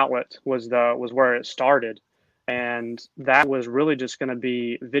Game Outlet was where it started. and that was really just going to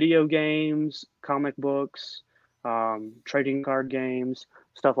be video games, comic books, trading card games,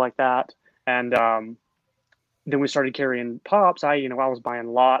 stuff like that. And then we started carrying pops. I was buying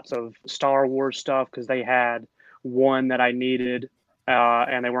lots of Star Wars stuff because they had one that I needed,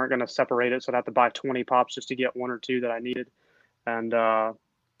 and they weren't going to separate it, so I'd have to buy 20 pops just to get one or two that I needed. And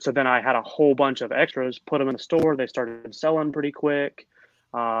so then I had a whole bunch of extras, put them in the store. They started selling pretty quick.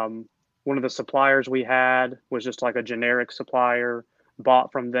 One of the suppliers we had was just like a generic supplier,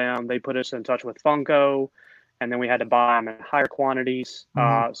 bought from them. They put us in touch with Funko, and then we had to buy them in higher quantities.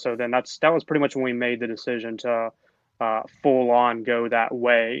 So then that was pretty much when we made the decision to full on go that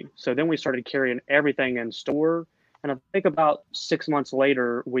way. So then we started carrying everything in store. And I think about 6 months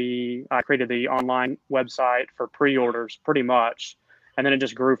later, I created the online website for pre-orders pretty much. And then it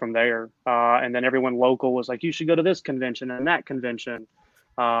just grew from there. And then everyone local was like, you should go to this convention and that convention.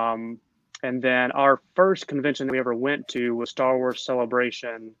 And then our first convention we ever went to was Star Wars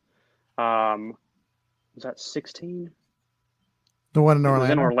Celebration. Was that 16? The one in Orlando? It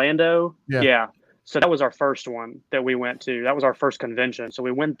was in Orlando. Yeah. So that was our first one that we went to. That was our first convention. So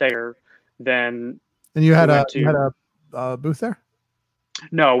we went there. Then. And you had a booth there?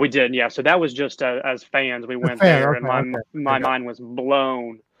 No, we didn't. Yeah. So that was just as fans. We went there, and my mind was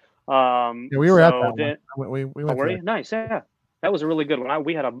blown. Yeah, we were at that one. We went were you? Nice. Yeah. That was a really good one.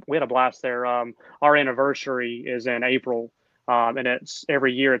 We had a blast there. Our anniversary is in April, and it's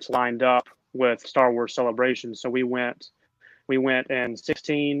every year it's lined up with Star Wars Celebration. So we went in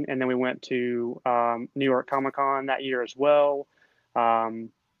 16, and then we went to New York Comic Con that year as well. And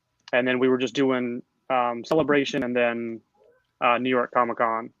then we were just doing Celebration and then New York Comic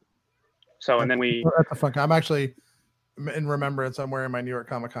Con. So, and then that's a fun. I'm actually in remembrance. I'm wearing my New York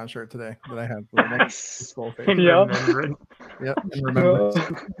Comic Con shirt today that I have. Yep, in remembrance.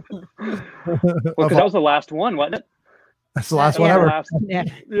 Well, because that was the last one, wasn't it? That's the last one ever. Yeah.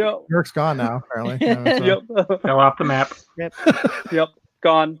 Yep. New York's gone now, apparently. Yep. Fell off the map. Yep.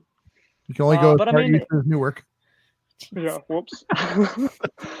 Gone. You can only go but to Newark. Yeah. Whoops.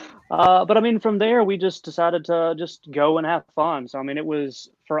 But I mean, from there, we just decided to just go and have fun. So, I mean, it was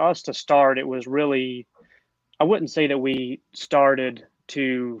for us to start, it was really, I wouldn't say that we started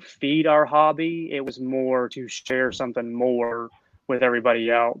to feed our hobby. It was more to share something more with everybody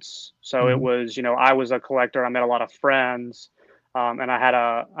else. So it was, I was a collector. I met a lot of friends, and I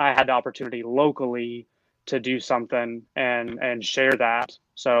had the opportunity locally to do something and share that.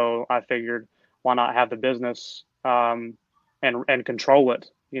 So I figured, why not have the business and control it?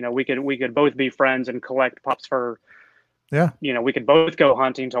 We could both be friends and collect pops for. Yeah. We could both go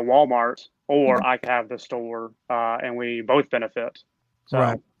hunting to Walmart, or I could have the store, and we both benefit. So.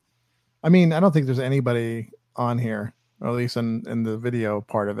 Right. I mean, I don't think there's anybody on here, or at least in the video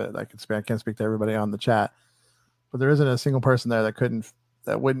part of it. I can't speak to everybody on the chat, but there isn't a single person there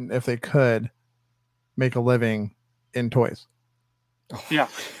that wouldn't, if they could, make a living in toys. Yeah.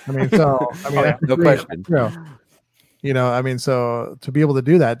 I mean, no question. So to be able to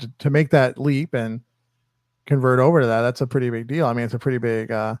do that, to make that leap and convert over to that, that's a pretty big deal. I mean, it's a pretty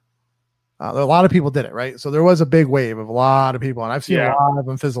big. A lot of people did it, right? So there was a big wave of a lot of people, and I've seen a lot of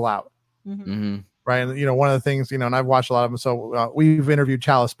them fizzle out. Mm-hmm. Right. And, one of the things, and I've watched a lot of them. So we've interviewed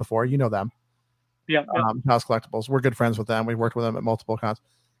Chalice before, them. Yeah. Chalice Collectibles. We're good friends with them. We've worked with them at multiple cons.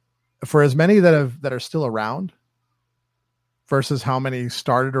 For as many that are still around versus how many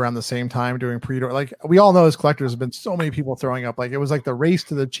started around the same time doing pre-order, like we all know as collectors, there's been so many people throwing up, like it was like the race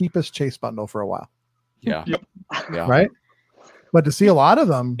to the cheapest chase bundle for a while. Yeah. Yeah. Right. But to see a lot of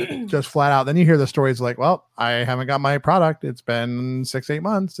them just flat out, then you hear the stories like, well, I haven't got my product. It's been 6-8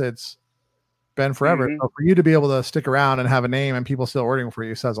 months. It's been forever. Mm-hmm. So for you to be able to stick around and have a name and people still ordering for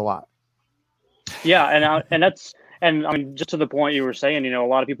you says a lot. Yeah. And I mean, just to the point you were saying, a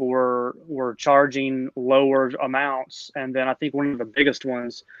lot of people were charging lower amounts. And then I think one of the biggest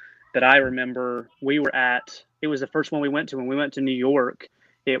ones that I remember it was the first one we went to when we went to New York.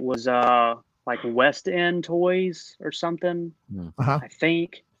 It was, like West End Toys or something. Uh-huh. I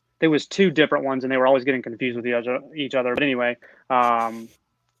think there was two different ones, and they were always getting confused with each other. But anyway,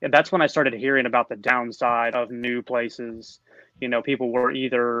 that's when I started hearing about the downside of new places. People were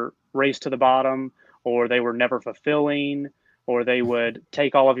either raced to the bottom, or they were never fulfilling, or they would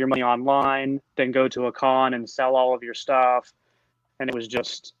take all of your money online, then go to a con and sell all of your stuff. And it was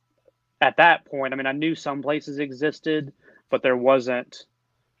just, at that point, I mean, I knew some places existed, but there wasn't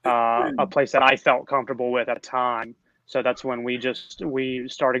a place that I felt comfortable with at the time. So that's when we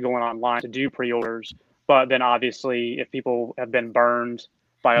started going online to do pre-orders. But then obviously if people have been burned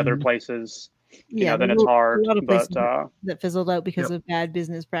by other places, then it's hard. A lot of But places that fizzled out because of bad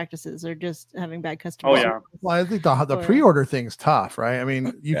business practices or just having bad customer. Oh, service. yeah. Well, I think the pre-order thing's tough, right? I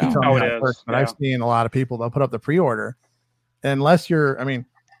mean, you can tell me how it works, but I've seen a lot of people, they'll put up the pre-order. Unless you're, I mean,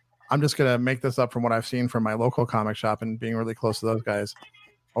 I'm just going to make this up from what I've seen from my local comic shop and being really close to those guys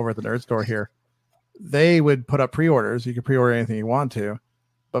over at the Nerd Store here. They would put up pre-orders. You can pre-order anything you want to,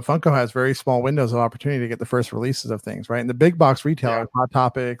 but Funko has very small windows of opportunity to get the first releases of things, right? And the big box retailers, Hot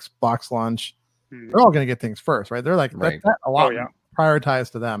Topics, Box Lunch, they're all going to get things first, right? They're like, that's a lot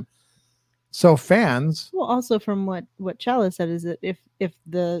prioritized to them. So fans, well, also from what Chalice said is that if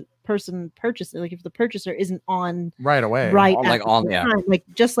the person purchased, like if the purchaser isn't on right away, right, time, like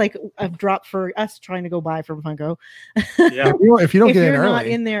just like a drop for us trying to go buy from Funko. Yeah, if you don't get in early, not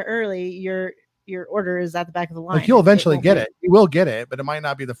in there early, your order is at the back of the line. Like you'll eventually get it. You will get it, but it might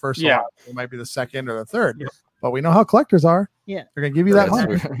not be the first lot. It might be the second or the third. Yeah. But we know how collectors are. Yeah, they're gonna give you that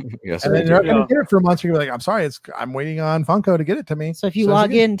money. Yes, and then you're not gonna get it for months. You're gonna be like, I'm sorry, I'm waiting on Funko to get it to me. So if you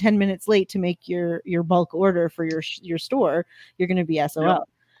log in 10 minutes late to make your bulk order for your store, you're gonna be SOL. Yeah.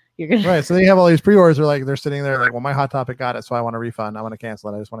 You're gonna right. So they have all these pre-orders. They're sitting there like, well, my Hot Topic got it, so I want a refund. I want to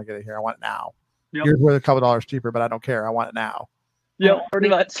cancel it. I just want to get it here. I want it now. Yep. Here's where a couple dollars cheaper, but I don't care. I want it now. Yeah, pretty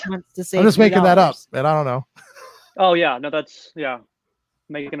much. I'm just making that up, and I don't know. Oh yeah, no, that's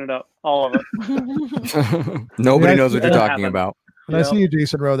making it up, all of it. Nobody knows what you're talking about. And I see you,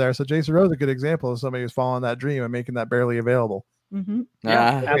 Jason Rowe, there. So Jason Rowe is a good example of somebody who's following that dream and making that barely available. Mm-hmm.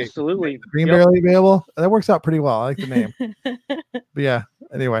 Yeah, absolutely. Dream barely available. That works out pretty well. I like the name. But yeah.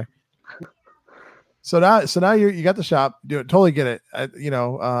 Anyway. So now you got the shop. Do it. Totally get it.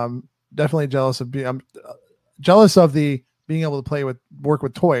 Definitely jealous of I'm jealous of the being able to work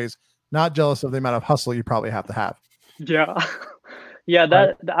with toys. Not jealous of the amount of hustle you probably have to have. Yeah. Yeah,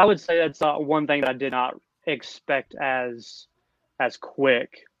 that I would say that's one thing that I did not expect as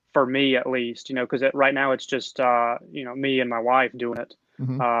quick for me, at least, because right now it's just me and my wife doing it.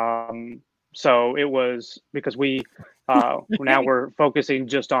 Mm-hmm. So it was because we now we're focusing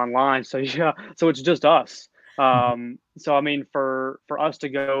just online. So so it's just us. So I mean, for us to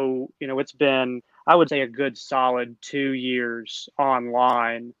go, it's been, I would say, a good solid 2 years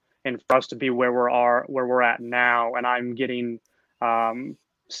online, and for us to be where we're at now, and I'm getting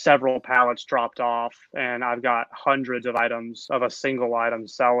several pallets dropped off, and I've got hundreds of items of a single item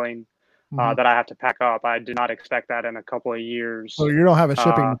selling that I have to pack up. I did not expect that in a couple of years. So you don't have a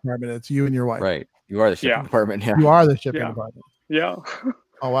shipping department. It's you and your wife. Right. You are the shipping department. Yeah. You are the shipping department. Yeah.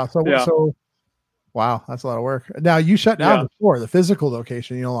 Oh, wow. So wow, that's a lot of work. Now you shut down the store, the physical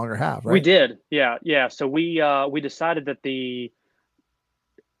location you no longer have, right? We did. Yeah. Yeah. So we decided that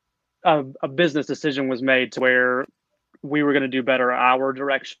a business decision was made to where we were going to do better our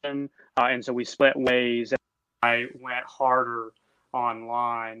direction. And so we split ways. I went harder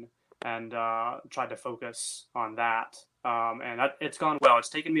online and tried to focus on that. And it's gone well. It's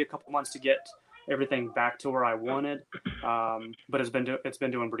taken me a couple months to get everything back to where I wanted. But it's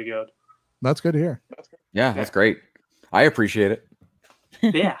been doing pretty good. That's good to hear. Yeah, that's great. I appreciate it.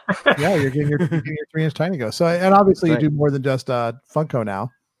 Yeah. Yeah, you're getting your 3-inch Tiny Ghost. So, and obviously you do more than just Funko now.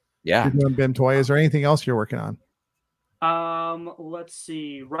 Yeah. You're doing BIM toys or anything else you're working on. Let's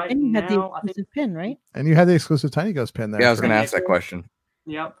see. Right and you now, had the exclusive pin, right? And you had the exclusive Tiny Ghost pin there. Yeah, I was going to ask that question.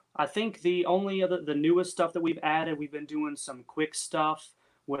 Yep. I think the newest stuff that we've added, we've been doing some quick stuff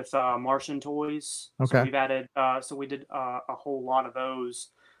with Martian toys. Okay. So we've added. So we did a whole lot of those,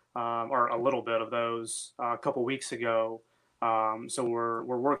 or a little bit of those, a couple weeks ago. So we're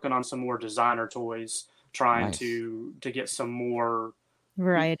working on some more designer toys, trying to get some more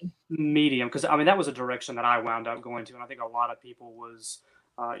variety medium, because I mean that was a direction that I wound up going to, and I think a lot of people was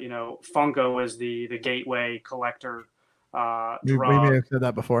Funko is the gateway collector we may have said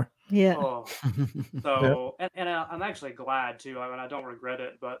that before. Yeah. So and I'm actually glad too. I mean, I don't regret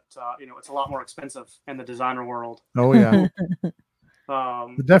it, but it's a lot more expensive in the designer world. Oh yeah.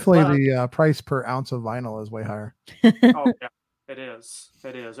 Definitely the price per ounce of vinyl is way higher. Oh yeah. It is.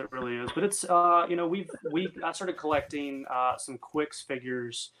 It really is. But it's I started collecting some Quicks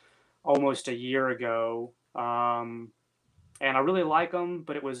figures almost a year ago, and I really like them.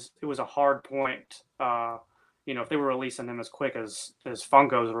 But it was a hard point. If they were releasing them as quick as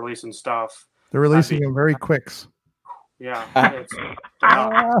Funko's releasing stuff, they're releasing them very quicks. Yeah. Pets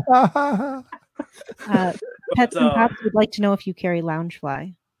and Pops would like to know if you carry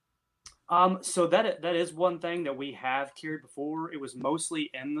Loungefly. So that is one thing that we have carried before. It was mostly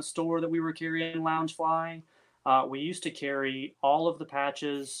in the store that we were carrying Loungefly. We used to carry all of the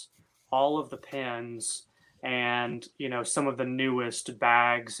patches, all of the pins, and some of the newest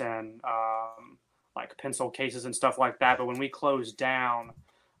bags and like pencil cases and stuff like that. But when we closed down,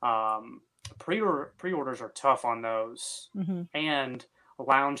 pre-orders are tough on those, and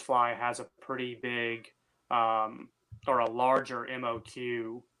Loungefly has a pretty big or a larger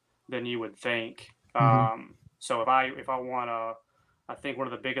MOQ than you would think. So if I want to, I think one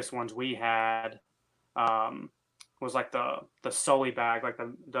of the biggest ones we had was like the Sully bag, like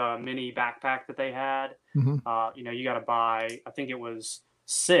the mini backpack that they had. You know, you got to buy, I think it was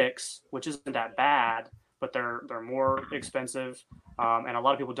 6, which isn't that bad, but they're more expensive. And a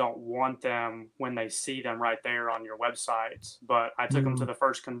lot of people don't want them when they see them right there on your website. But I took them to the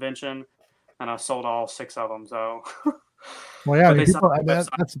first convention and I sold all 6 of them. So, well, yeah, I mean,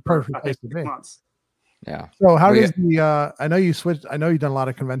 that's a perfect place to be. Yeah. So how does the I know you switched, I know you've done a lot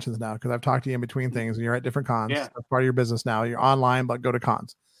of conventions now because I've talked to you in between things and you're at different cons. Yeah. That's part of your business now. You're online, but go to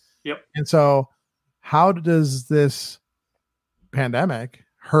cons. Yep. And so how does this pandemic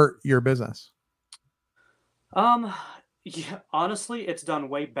hurt your business? Yeah, honestly, it's done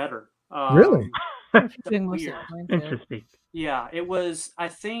way better. Really? Interesting. Yeah, it was, I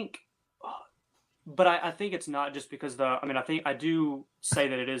think, but I think it's not just because I do say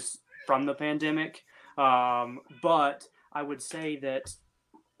that it is from the pandemic. But I would say that,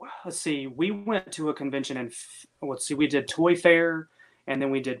 let's see, we went to a convention we did Toy Fair and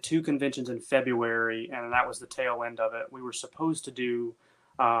then we did 2 conventions in February, and that was the tail end of it. We were supposed to do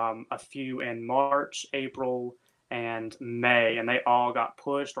a few in March, April, and May, and they all got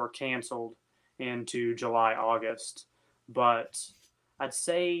pushed or canceled into July, August. But I'd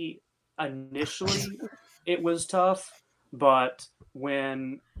say initially it was tough, but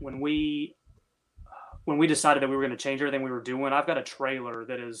when we decided that we were going to change everything we were doing, I've got a trailer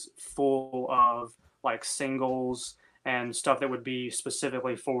that is full of like singles and stuff that would be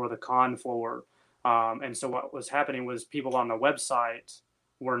specifically for the con floor. And so what was happening was people on the website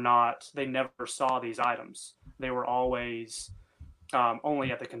they never saw these items. They were always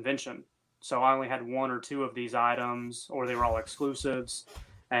only at the convention. So I only had 1 or 2 of these items, or they were all exclusives.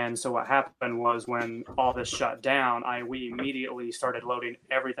 And so what happened was when all this shut down, we immediately started loading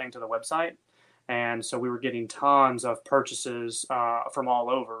everything to the website. And so we were getting tons of purchases from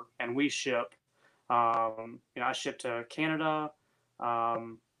all over, and we ship. I shipped to Canada.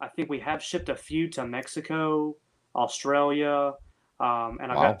 I think we have shipped a few to Mexico, Australia,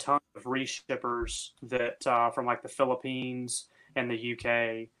 and I've got tons of reshippers that from like the Philippines and the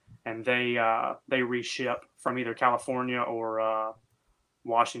UK, and they reship from either California or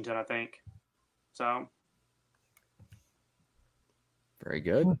Washington, I think. So very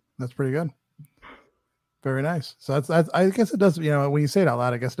good. That's pretty good. Very nice. So that's I guess it does, when you say it out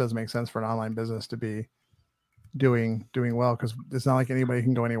loud, I guess it does make sense for an online business to be doing well, because it's not like anybody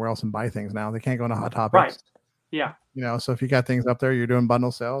can go anywhere else and buy things now. They can't go into Hot Topics. Right. Yeah. So if you got things up there, you're doing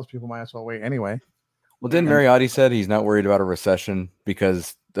bundle sales, people might as well wait anyway. Well, didn't Mariotti said he's not worried about a recession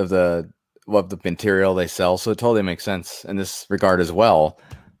because of the material they sell. So it totally makes sense in this regard as well,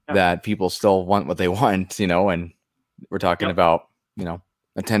 that people still want what they want, and we're talking about,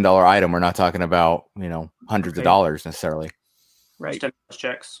 a $10 item. We're not talking about, hundreds of dollars necessarily. Right.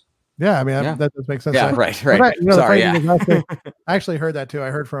 Checks. Yeah. I mean, that does make sense. Yeah. Right. Sorry. I actually heard that too. I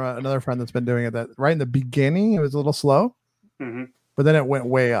heard from another friend that's been doing it, that right in the beginning, it was a little slow, but then it went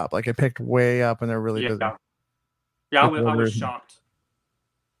way up. Like it picked way up and they're really busy. Yeah. I was shocked.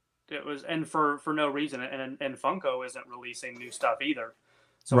 It was, and for no reason. And Funko isn't releasing new stuff either.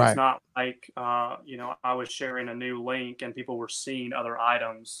 So it's not like, I was sharing a new link and people were seeing other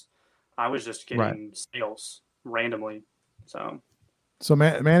items. I was just getting sales randomly. So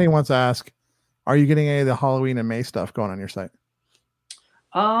Manny wants to ask, are you getting any of the Halloween and May stuff going on your site?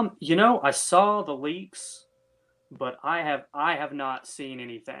 I saw the leaks, but I have not seen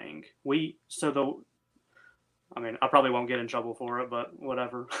anything. I probably won't get in trouble for it, but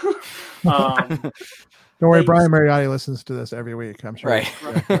whatever. Don't worry, Brian Mariotti listens to this every week, I'm sure. Right.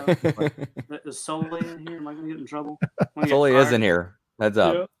 Is Sully in here? Am I going to get in trouble? Sully is in here. Heads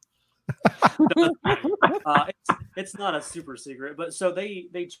up. Yeah. It's not a super secret, but so they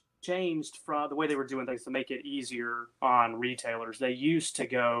changed from the way they were doing things to make it easier on retailers. They used to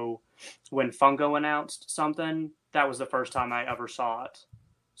go, when Funko announced something, that was the first time I ever saw it.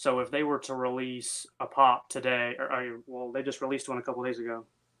 So if they were to release a pop today, they just released one a couple days ago.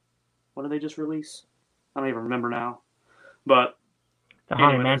 What did they just release? I don't even remember now. But the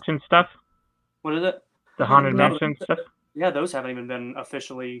Haunted Mansion stuff? What is it? The Haunted Mansion stuff? Yeah, those haven't even been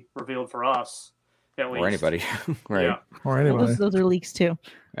officially revealed for us, at least. Or anybody. Right. Yeah. Or anybody. Those are leaks too.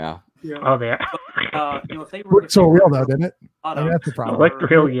 Yeah. Oh, they are. If they were so real though, didn't it? I mean, that's the problem. Like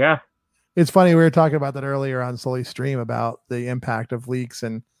real, yeah. It's funny, we were talking about that earlier on Sully's stream about the impact of leaks,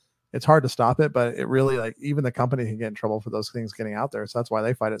 and it's hard to stop it, but it really, like, even the company can get in trouble for those things getting out there. So that's why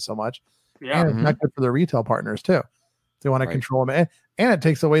they fight it so much. Yeah. And it's not good for their retail partners too. They want to control them, and it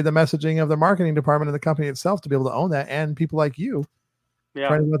takes away the messaging of the marketing department of the company itself to be able to own that, and people like you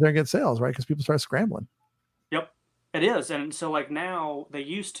trying to go out there and get sales, right? Because people start scrambling. Yep, it is. And so like now they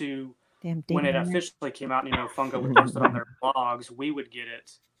used to, when it officially came out, Funko would post it on their blogs, we would get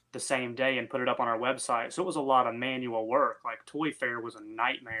it the same day and put it up on our website. So it was a lot of manual work. Like Toy Fair was a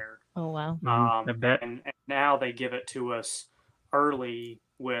nightmare. Oh, wow. I bet. And now they give it to us early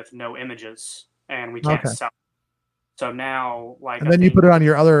with no images, and we can't sell. So now, like, and then you put it on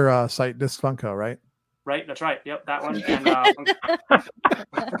your other site, Disc Funko, right? Right, that's right. Yep, that one. And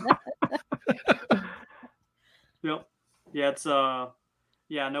yep, yeah,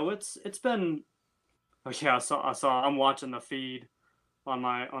 it's it's been. Oh yeah, I saw. I'm watching the feed on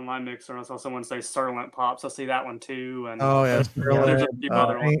my mixer, and I saw someone say Serlant Pops. I see that one too. And there's a few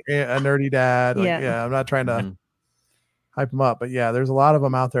other ones. A Nerdy Dad. I'm not trying to hype them up, but there's a lot of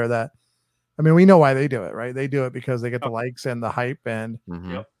them out there that. I mean, we know why they do it, right? They do it because they get the likes and the hype, and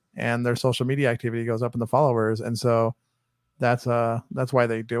and their social media activity goes up in the followers, and so that's why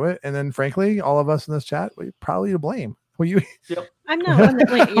they do it. And then, frankly, all of us in this chat, we probably to blame. I'm not.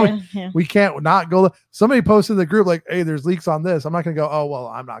 We can't not go. Somebody posted in the group like, "Hey, there's leaks on this." I'm not going to go. Oh well,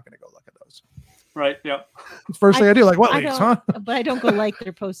 I'm not going to go look at those. Right. Yep. First thing I do, like, what leaks, huh? But I don't go like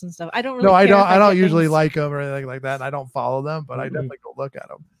their posts and stuff. I don't. Really No, I care don't. I don't get usually things... like them or anything like that. And I don't follow them, but I definitely go look at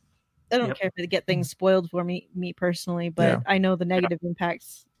them. I don't care if they get things spoiled for me personally, but I know the negative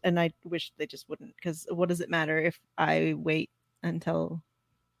impacts, and I wish they just wouldn't. Because what does it matter if I wait until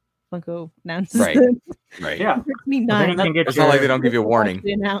Funko announces it? Right. Yeah. It hurts me not. It's not like they don't give you a warning.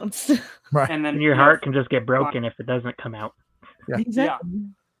 Announced. Right. And then your heart can just get broken if it doesn't come out. Yeah. Exactly. Yeah.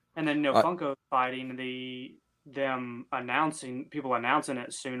 And then Funko fighting people announcing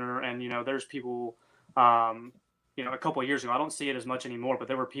it sooner, and there's people. A couple of years ago, I don't see it as much anymore, but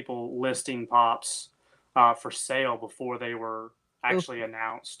there were people listing Pops for sale before they were actually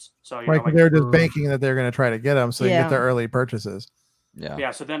announced. So they're just banking that they're going to try to get them so they get their early purchases.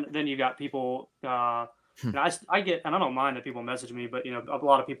 Yeah. So then you got people. And I get, and I don't mind that people message me, but a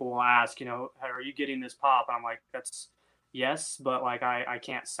lot of people will ask, hey, are you getting this Pop? And I'm like, that's yes, but like I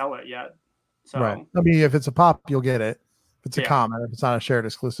can't sell it yet. So right. I mean, if it's a Pop, you'll get it. If it's a common, if it's not a shared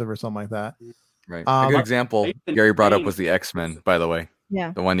exclusive or something like that. Right. A good example Gary brought up was the X-Men, by the way.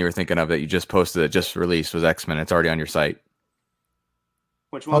 Yeah. The one you were thinking of that you just posted, that just released, was X-Men. It's already on your site.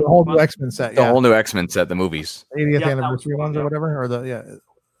 Which one? The whole new X-Men set. The whole new X-Men set, the movies. 80th anniversary ones or whatever, or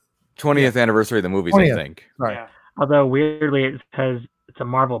 20th anniversary of the movies, 20th. I think. Right. Yeah. Although weirdly it says it's a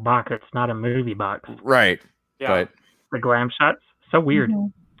Marvel box, it's not a movie box. Right. Yeah. But the glam shots, so weird.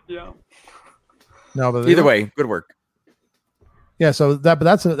 Mm-hmm. Yeah. No, but either way, good work. Yeah, so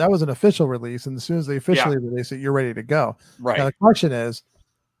that was an official release, and as soon as they officially release it, you're ready to go. Right. Now the question is,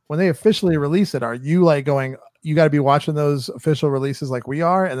 when they officially release it, are you like going? You got to be watching those official releases like we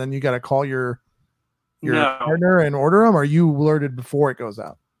are, and then you got to call your partner and order them. Or are you alerted before it goes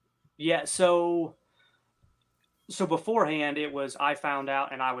out? Yeah. So beforehand, it was I found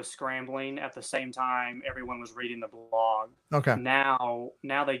out and I was scrambling at the same time everyone was reading the blog. Okay. Now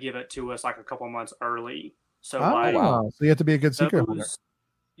they give it to us like a couple months early. So so you have to be a good secret holder.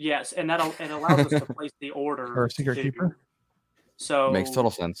 Yes, and it allows us to place the order or a secret keeper. So makes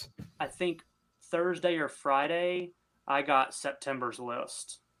total sense. I think Thursday or Friday I got September's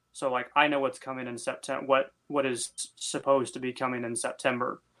list. So like I know what's coming in September, what is supposed to be coming in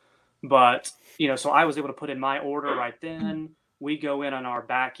September. But so I was able to put in my order right then. We go in on our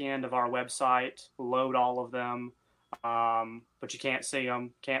back end of our website, load all of them, but you can't see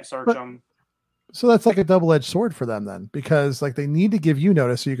them, can't search them. So that's like a double-edged sword for them then, because like they need to give you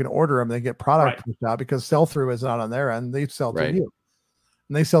notice so you can order them. They get product pushed out because sell-through is not on their end. They sell to you,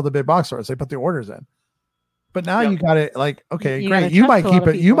 and they sell to big box stores. They put the orders in. But now you got it. Like, okay, great. You might keep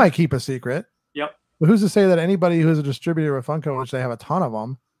it. You might keep a secret. Yep. But who's to say that anybody who's a distributor with Funko, which they have a ton of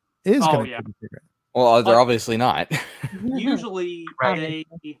them, is going to keep a secret? Well, they're obviously not. Usually,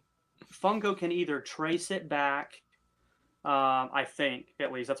 Funko can either trace it back. I think,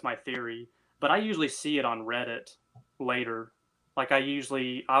 at least that's my theory. But I usually see it on Reddit later. Like I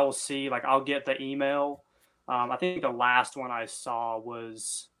will see, like I'll get the email. I think the last one I saw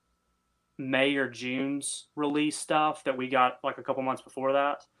was May or June's release stuff that we got like a couple months before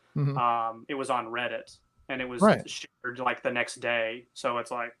that. Mm-hmm. It was on Reddit and it was shared like the next day. So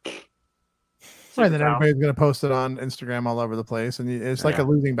it's like, right. Then everybody's going to post it on Instagram all over the place. And it's like a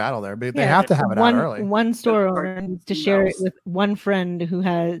losing battle there, but they have to have it out early. One store owner needs to share it with one friend who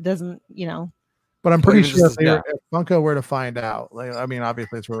doesn't. But I'm pretty sure if Funko were to find out, like, I mean,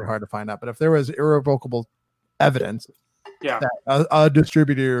 obviously it's really hard to find out, but if there was irrevocable evidence Yeah. that a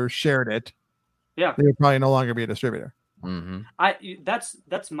distributor shared it, Yeah. they would probably no longer be a distributor.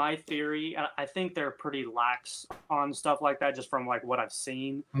 That's my theory. I think they're pretty lax on stuff like that, just from like what I've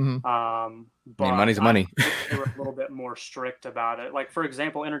seen. Mhm. But money's money. They were a little bit more strict about it. Like, for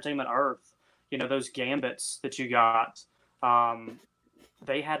example, Entertainment Earth, those gambits that you got,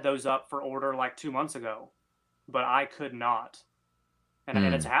 they had those up for order like 2 months ago, but I could not. And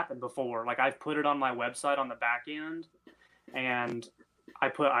it's happened before. Like, I've put it on my website on the back end, and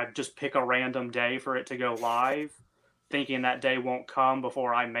I just pick a random day for it to go live, thinking that day won't come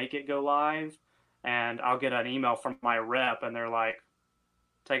before I make it go live, and I'll get an email from my rep, and they're like,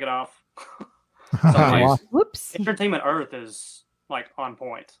 "Take it off." So Whoops. Entertainment Earth is like on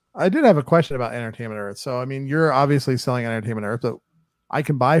point. I did have a question about Entertainment Earth. So, I mean, you're obviously selling Entertainment Earth, but I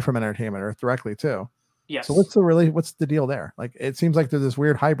can buy from Entertainment Earth directly too. Yes. So what's the deal there? Like, it seems like there's this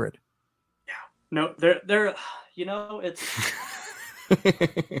weird hybrid. No, they're it's.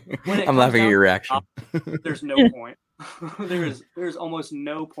 I'm laughing at your reaction. There's no point. there's almost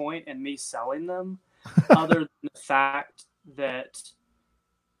no point in me selling them, other than the fact that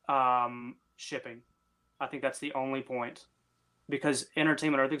shipping. I think that's the only point, because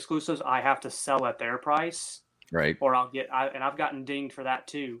Entertainment Earth exclusives I have to sell at their price, Right. or and I've gotten dinged for that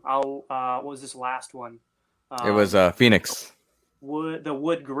too. What was this last one? It was Phoenix. The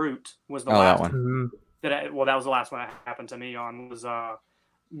Wood Groot was the that last one. that was the last one that happened to me on. Was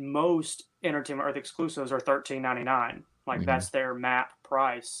most Entertainment Earth exclusives are $13.99. Like, that's their map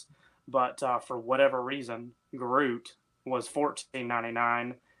price, but for whatever reason, Groot was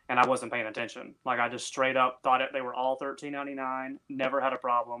 $14.99, and I wasn't paying attention. Like, I just straight up thought they were all $13.99. Never had a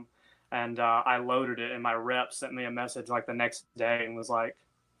problem, and I loaded it, and my rep sent me a message like the next day and was like,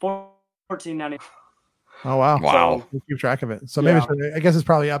 $14.99. Oh, wow. Wow. We keep track of it. So maybe I guess it's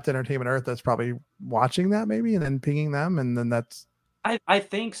probably up to Entertainment Earth that's probably watching that, maybe, and then pinging them, and then that's. I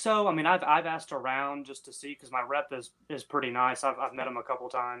think so. I mean, I've asked around just to see, because my rep is pretty nice. I've met him a couple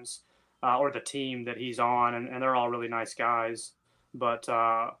times, or the team that he's on, and they're all really nice guys. But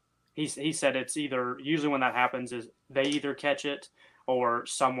he said it's usually when that happens is they either catch it or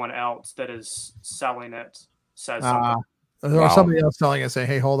someone else that is selling it says something. Or somebody else selling it, say,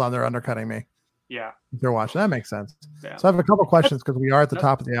 "Hey, hold on, they're undercutting me." Yeah. If they're watching. That makes sense. Yeah. So I have a couple questions because we are at the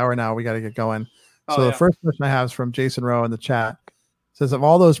top of the hour now. We got to get going. So the first question I have is from Jason Rowe in the chat. It says, of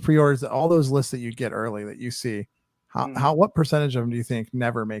all those pre-orders, all those lists that you get early that you see, what percentage of them do you think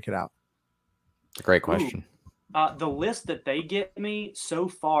never make it out? It's a great question. The list that they get me so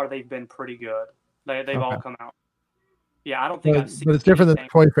far, they've been pretty good. They've all come out. Yeah, I don't think I've seen. But it's different than the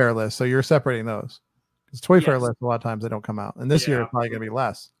Toy Fair list, so you're separating those. Because Toy Fair list, a lot of times they don't come out, and this year it's probably going to be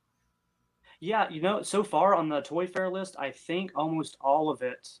less. Yeah, so far on the Toy Fair list, I think almost all of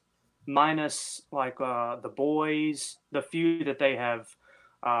it, minus like the boys, the few that they have,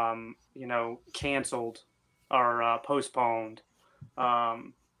 canceled or postponed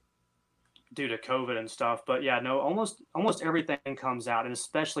due to COVID and stuff. But yeah, no, almost everything comes out, and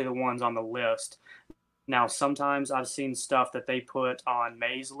especially the ones on the list. Now, sometimes I've seen stuff that they put on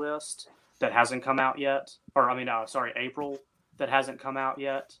May's list that hasn't come out yet, or April, that hasn't come out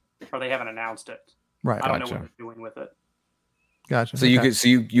yet. Or they haven't announced it. Right. I don't know what they're doing with it. Gotcha. So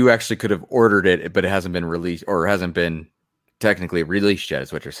you actually could have ordered it, but it hasn't been released or hasn't been technically released yet,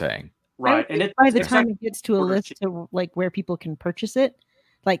 is what you're saying. Right. And by the time it gets to a list to like where people can purchase it,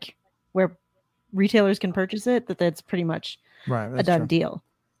 like where retailers can purchase it, that's pretty much a done deal.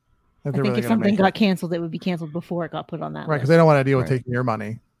 I think if something got canceled, it would be canceled before it got put on that list. Because they don't want to deal with taking your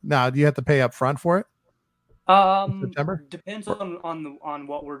money. Now, do you have to pay up front for it? September? Depends on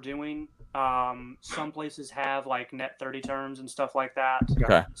what we're doing. Some places have like net 30 terms and stuff like that.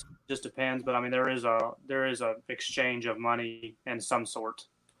 Okay. So it just depends, but I mean there is a exchange of money in some sort.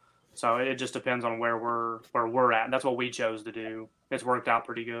 So it just depends on where we're at. And that's what we chose to do. It's worked out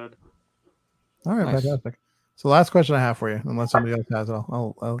pretty good. All right, fantastic. So last question I have for you, unless somebody else has it,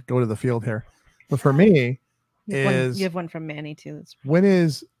 I'll go to the field here. But for me, you have one from Manny too.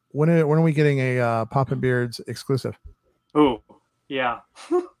 When are we getting a Poppin' Beards exclusive? Oh, yeah.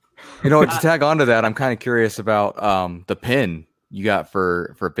 To tag on to that, I'm kind of curious about the pin you got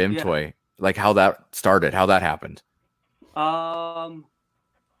for BIM Toy, like how that started, how that happened.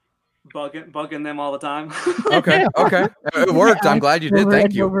 Bugging them all the time. Okay. It worked. I'm glad you did.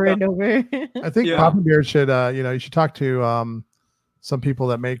 Thank you. Over and over. I think Poppin' Beards should, you should talk to some people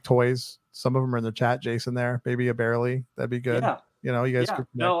that make toys. Some of them are in the chat. Jason there, maybe a Barely. That'd be good. Yeah. You guys.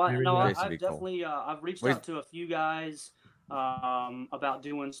 Yeah. I've definitely I've reached out to a few guys about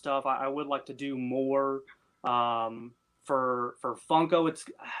doing stuff. I would like to do more for Funko.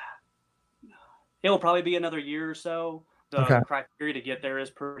 It'll probably be another year or so The criteria to get there is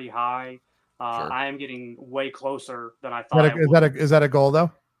pretty high. Sure. I am getting way closer than I thought. Is that a goal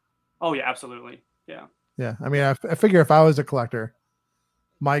though? Oh yeah, absolutely. Yeah. Yeah. I mean, I figure if I was a collector,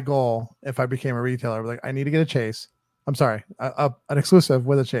 my goal, if I became a retailer, like I need to get a chase. I'm sorry, an exclusive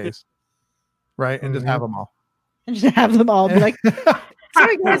with a chase, right? And just have them all. And just have them all. Be like,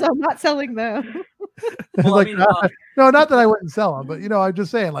 sorry guys, I'm not selling them. Well, like, I mean, no, not that I wouldn't sell them, but I'm just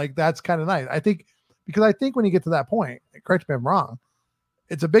saying, like, that's kind of nice. I think when you get to that point, correct me if I'm wrong,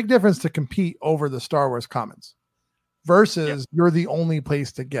 it's a big difference to compete over the Star Wars commons versus you're the only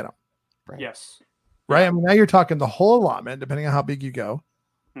place to get them. Right. Yes. Right. I mean, now you're talking the whole allotment, depending on how big you go.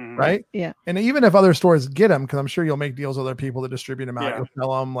 Mhm. Right. Yeah. And even if other stores get them, because I'm sure you'll make deals with other people to distribute them out, Yeah. you'll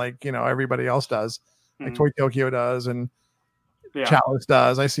sell them like, everybody else does, like Mhm. Toy Tokyo does and Yeah. Chalice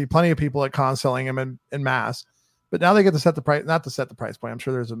does. I see plenty of people at cons selling them in mass, but now they get to set the price, not to set the price point. I'm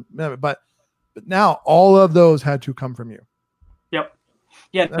sure there's but now all of those had to come from you. Yep.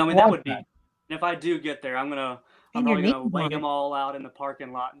 Yeah. That's I mean, that would be. bad. And if I do get there, I'm And your probably gonna name lay on them it. all out in the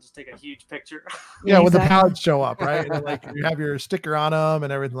parking lot and just take a huge picture. Yeah, when the Exactly. pallets show up, right? And like you have your sticker on them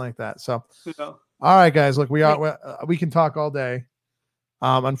and everything like that. So, You know? all right, guys, look, we can talk all day.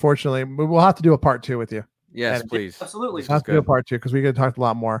 Unfortunately, we'll have to do a part 2 with you. Yes, And- please. Absolutely. This We'll is have to do a good. part 2 because we could talk a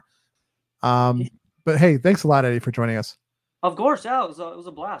lot more. But hey, thanks a lot, Eddie, for joining us. Of course. Yeah. It was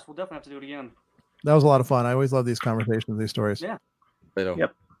a blast. We'll definitely have to do it again. That was a lot of fun. I always love these conversations, these stories. Yeah. Ditto.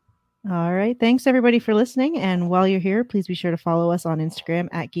 Yep. All right. Thanks everybody for listening. And while you're here, please be sure to follow us on Instagram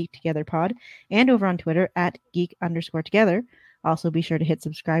at Geek Together Pod and over on Twitter at Geek_Together. Also be sure to hit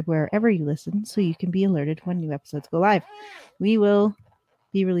subscribe wherever you listen so you can be alerted when new episodes go live. We will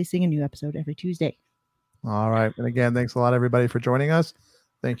be releasing a new episode every Tuesday. All right. And again, thanks a lot, everybody, for joining us.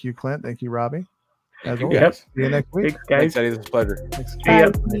 Thank you, Clint. Thank you, Robbie. As you, always, guys. see you next week. Thanks, guys. Thanks, Eddie. This was a pleasure. Thanks. See ya.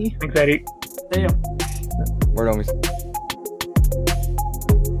 Bye. Thanks, Eddie. See ya. Word homies.